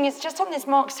 The other thing is just on this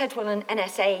Mark Sedwill and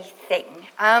NSA thing.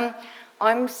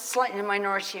 I'm slightly in a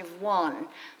minority of one,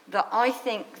 that I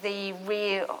think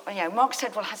Mark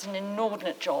Sedwill has an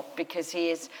inordinate job because he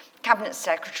is Cabinet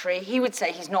Secretary. He would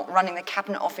say he's not running the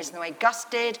Cabinet Office in the way Gus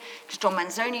did. Just John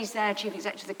Manzoni's there, Chief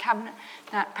Executive of the Cabinet,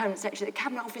 Permanent Secretary of the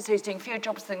Cabinet Office, who's doing fewer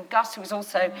jobs than Gus, who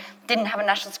didn't have a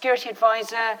National Security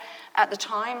Advisor at the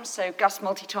time. So Gus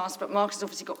multitasked, but Mark has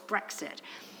obviously got Brexit.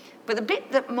 But the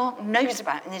bit that Mark knows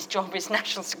about in his job is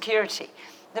national security.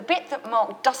 The bit that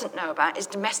Mark doesn't know about is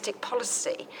domestic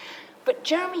policy. But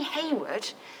Jeremy Hayward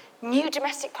knew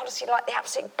domestic policy like the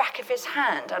absolute back of his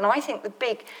hand. And I think the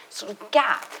big sort of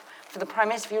gap for the Prime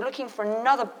Minister, if you're looking for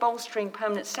another bolstering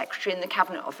permanent secretary in the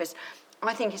Cabinet Office,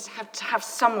 I think is to have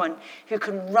someone who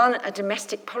can run a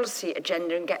domestic policy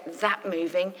agenda and get that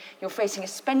moving. You're facing a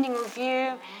spending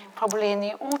review, probably in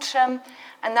the autumn,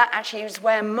 and that actually is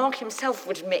where Mark himself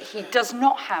would admit he does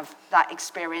not have that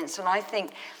experience. And I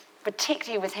think,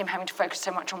 particularly with him having to focus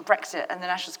so much on Brexit and the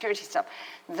national security stuff,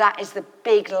 that is the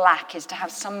big lack, is to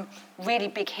have some really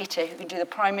big hitter who can do the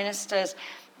Prime Minister's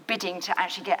bidding to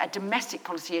actually get a domestic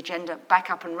policy agenda back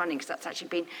up and running, because that's actually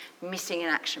been missing in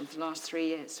action for the last 3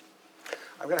 years.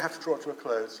 I'm going to have to draw it to a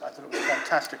close. I thought it was a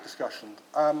fantastic discussion.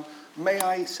 May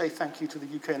I say thank you to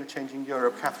the UK and a Changing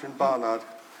Europe, Catherine Barnard,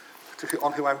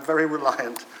 on who I'm very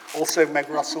reliant. Also Meg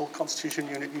Russell, Constitution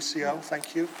Unit, UCL,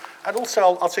 thank you. And also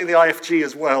I'll say the IFG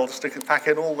as well, just to pack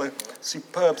in all the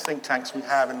superb think tanks we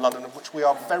have in London, of which we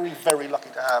are very, very lucky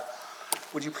to have.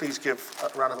 Would you please give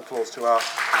a round of applause to our...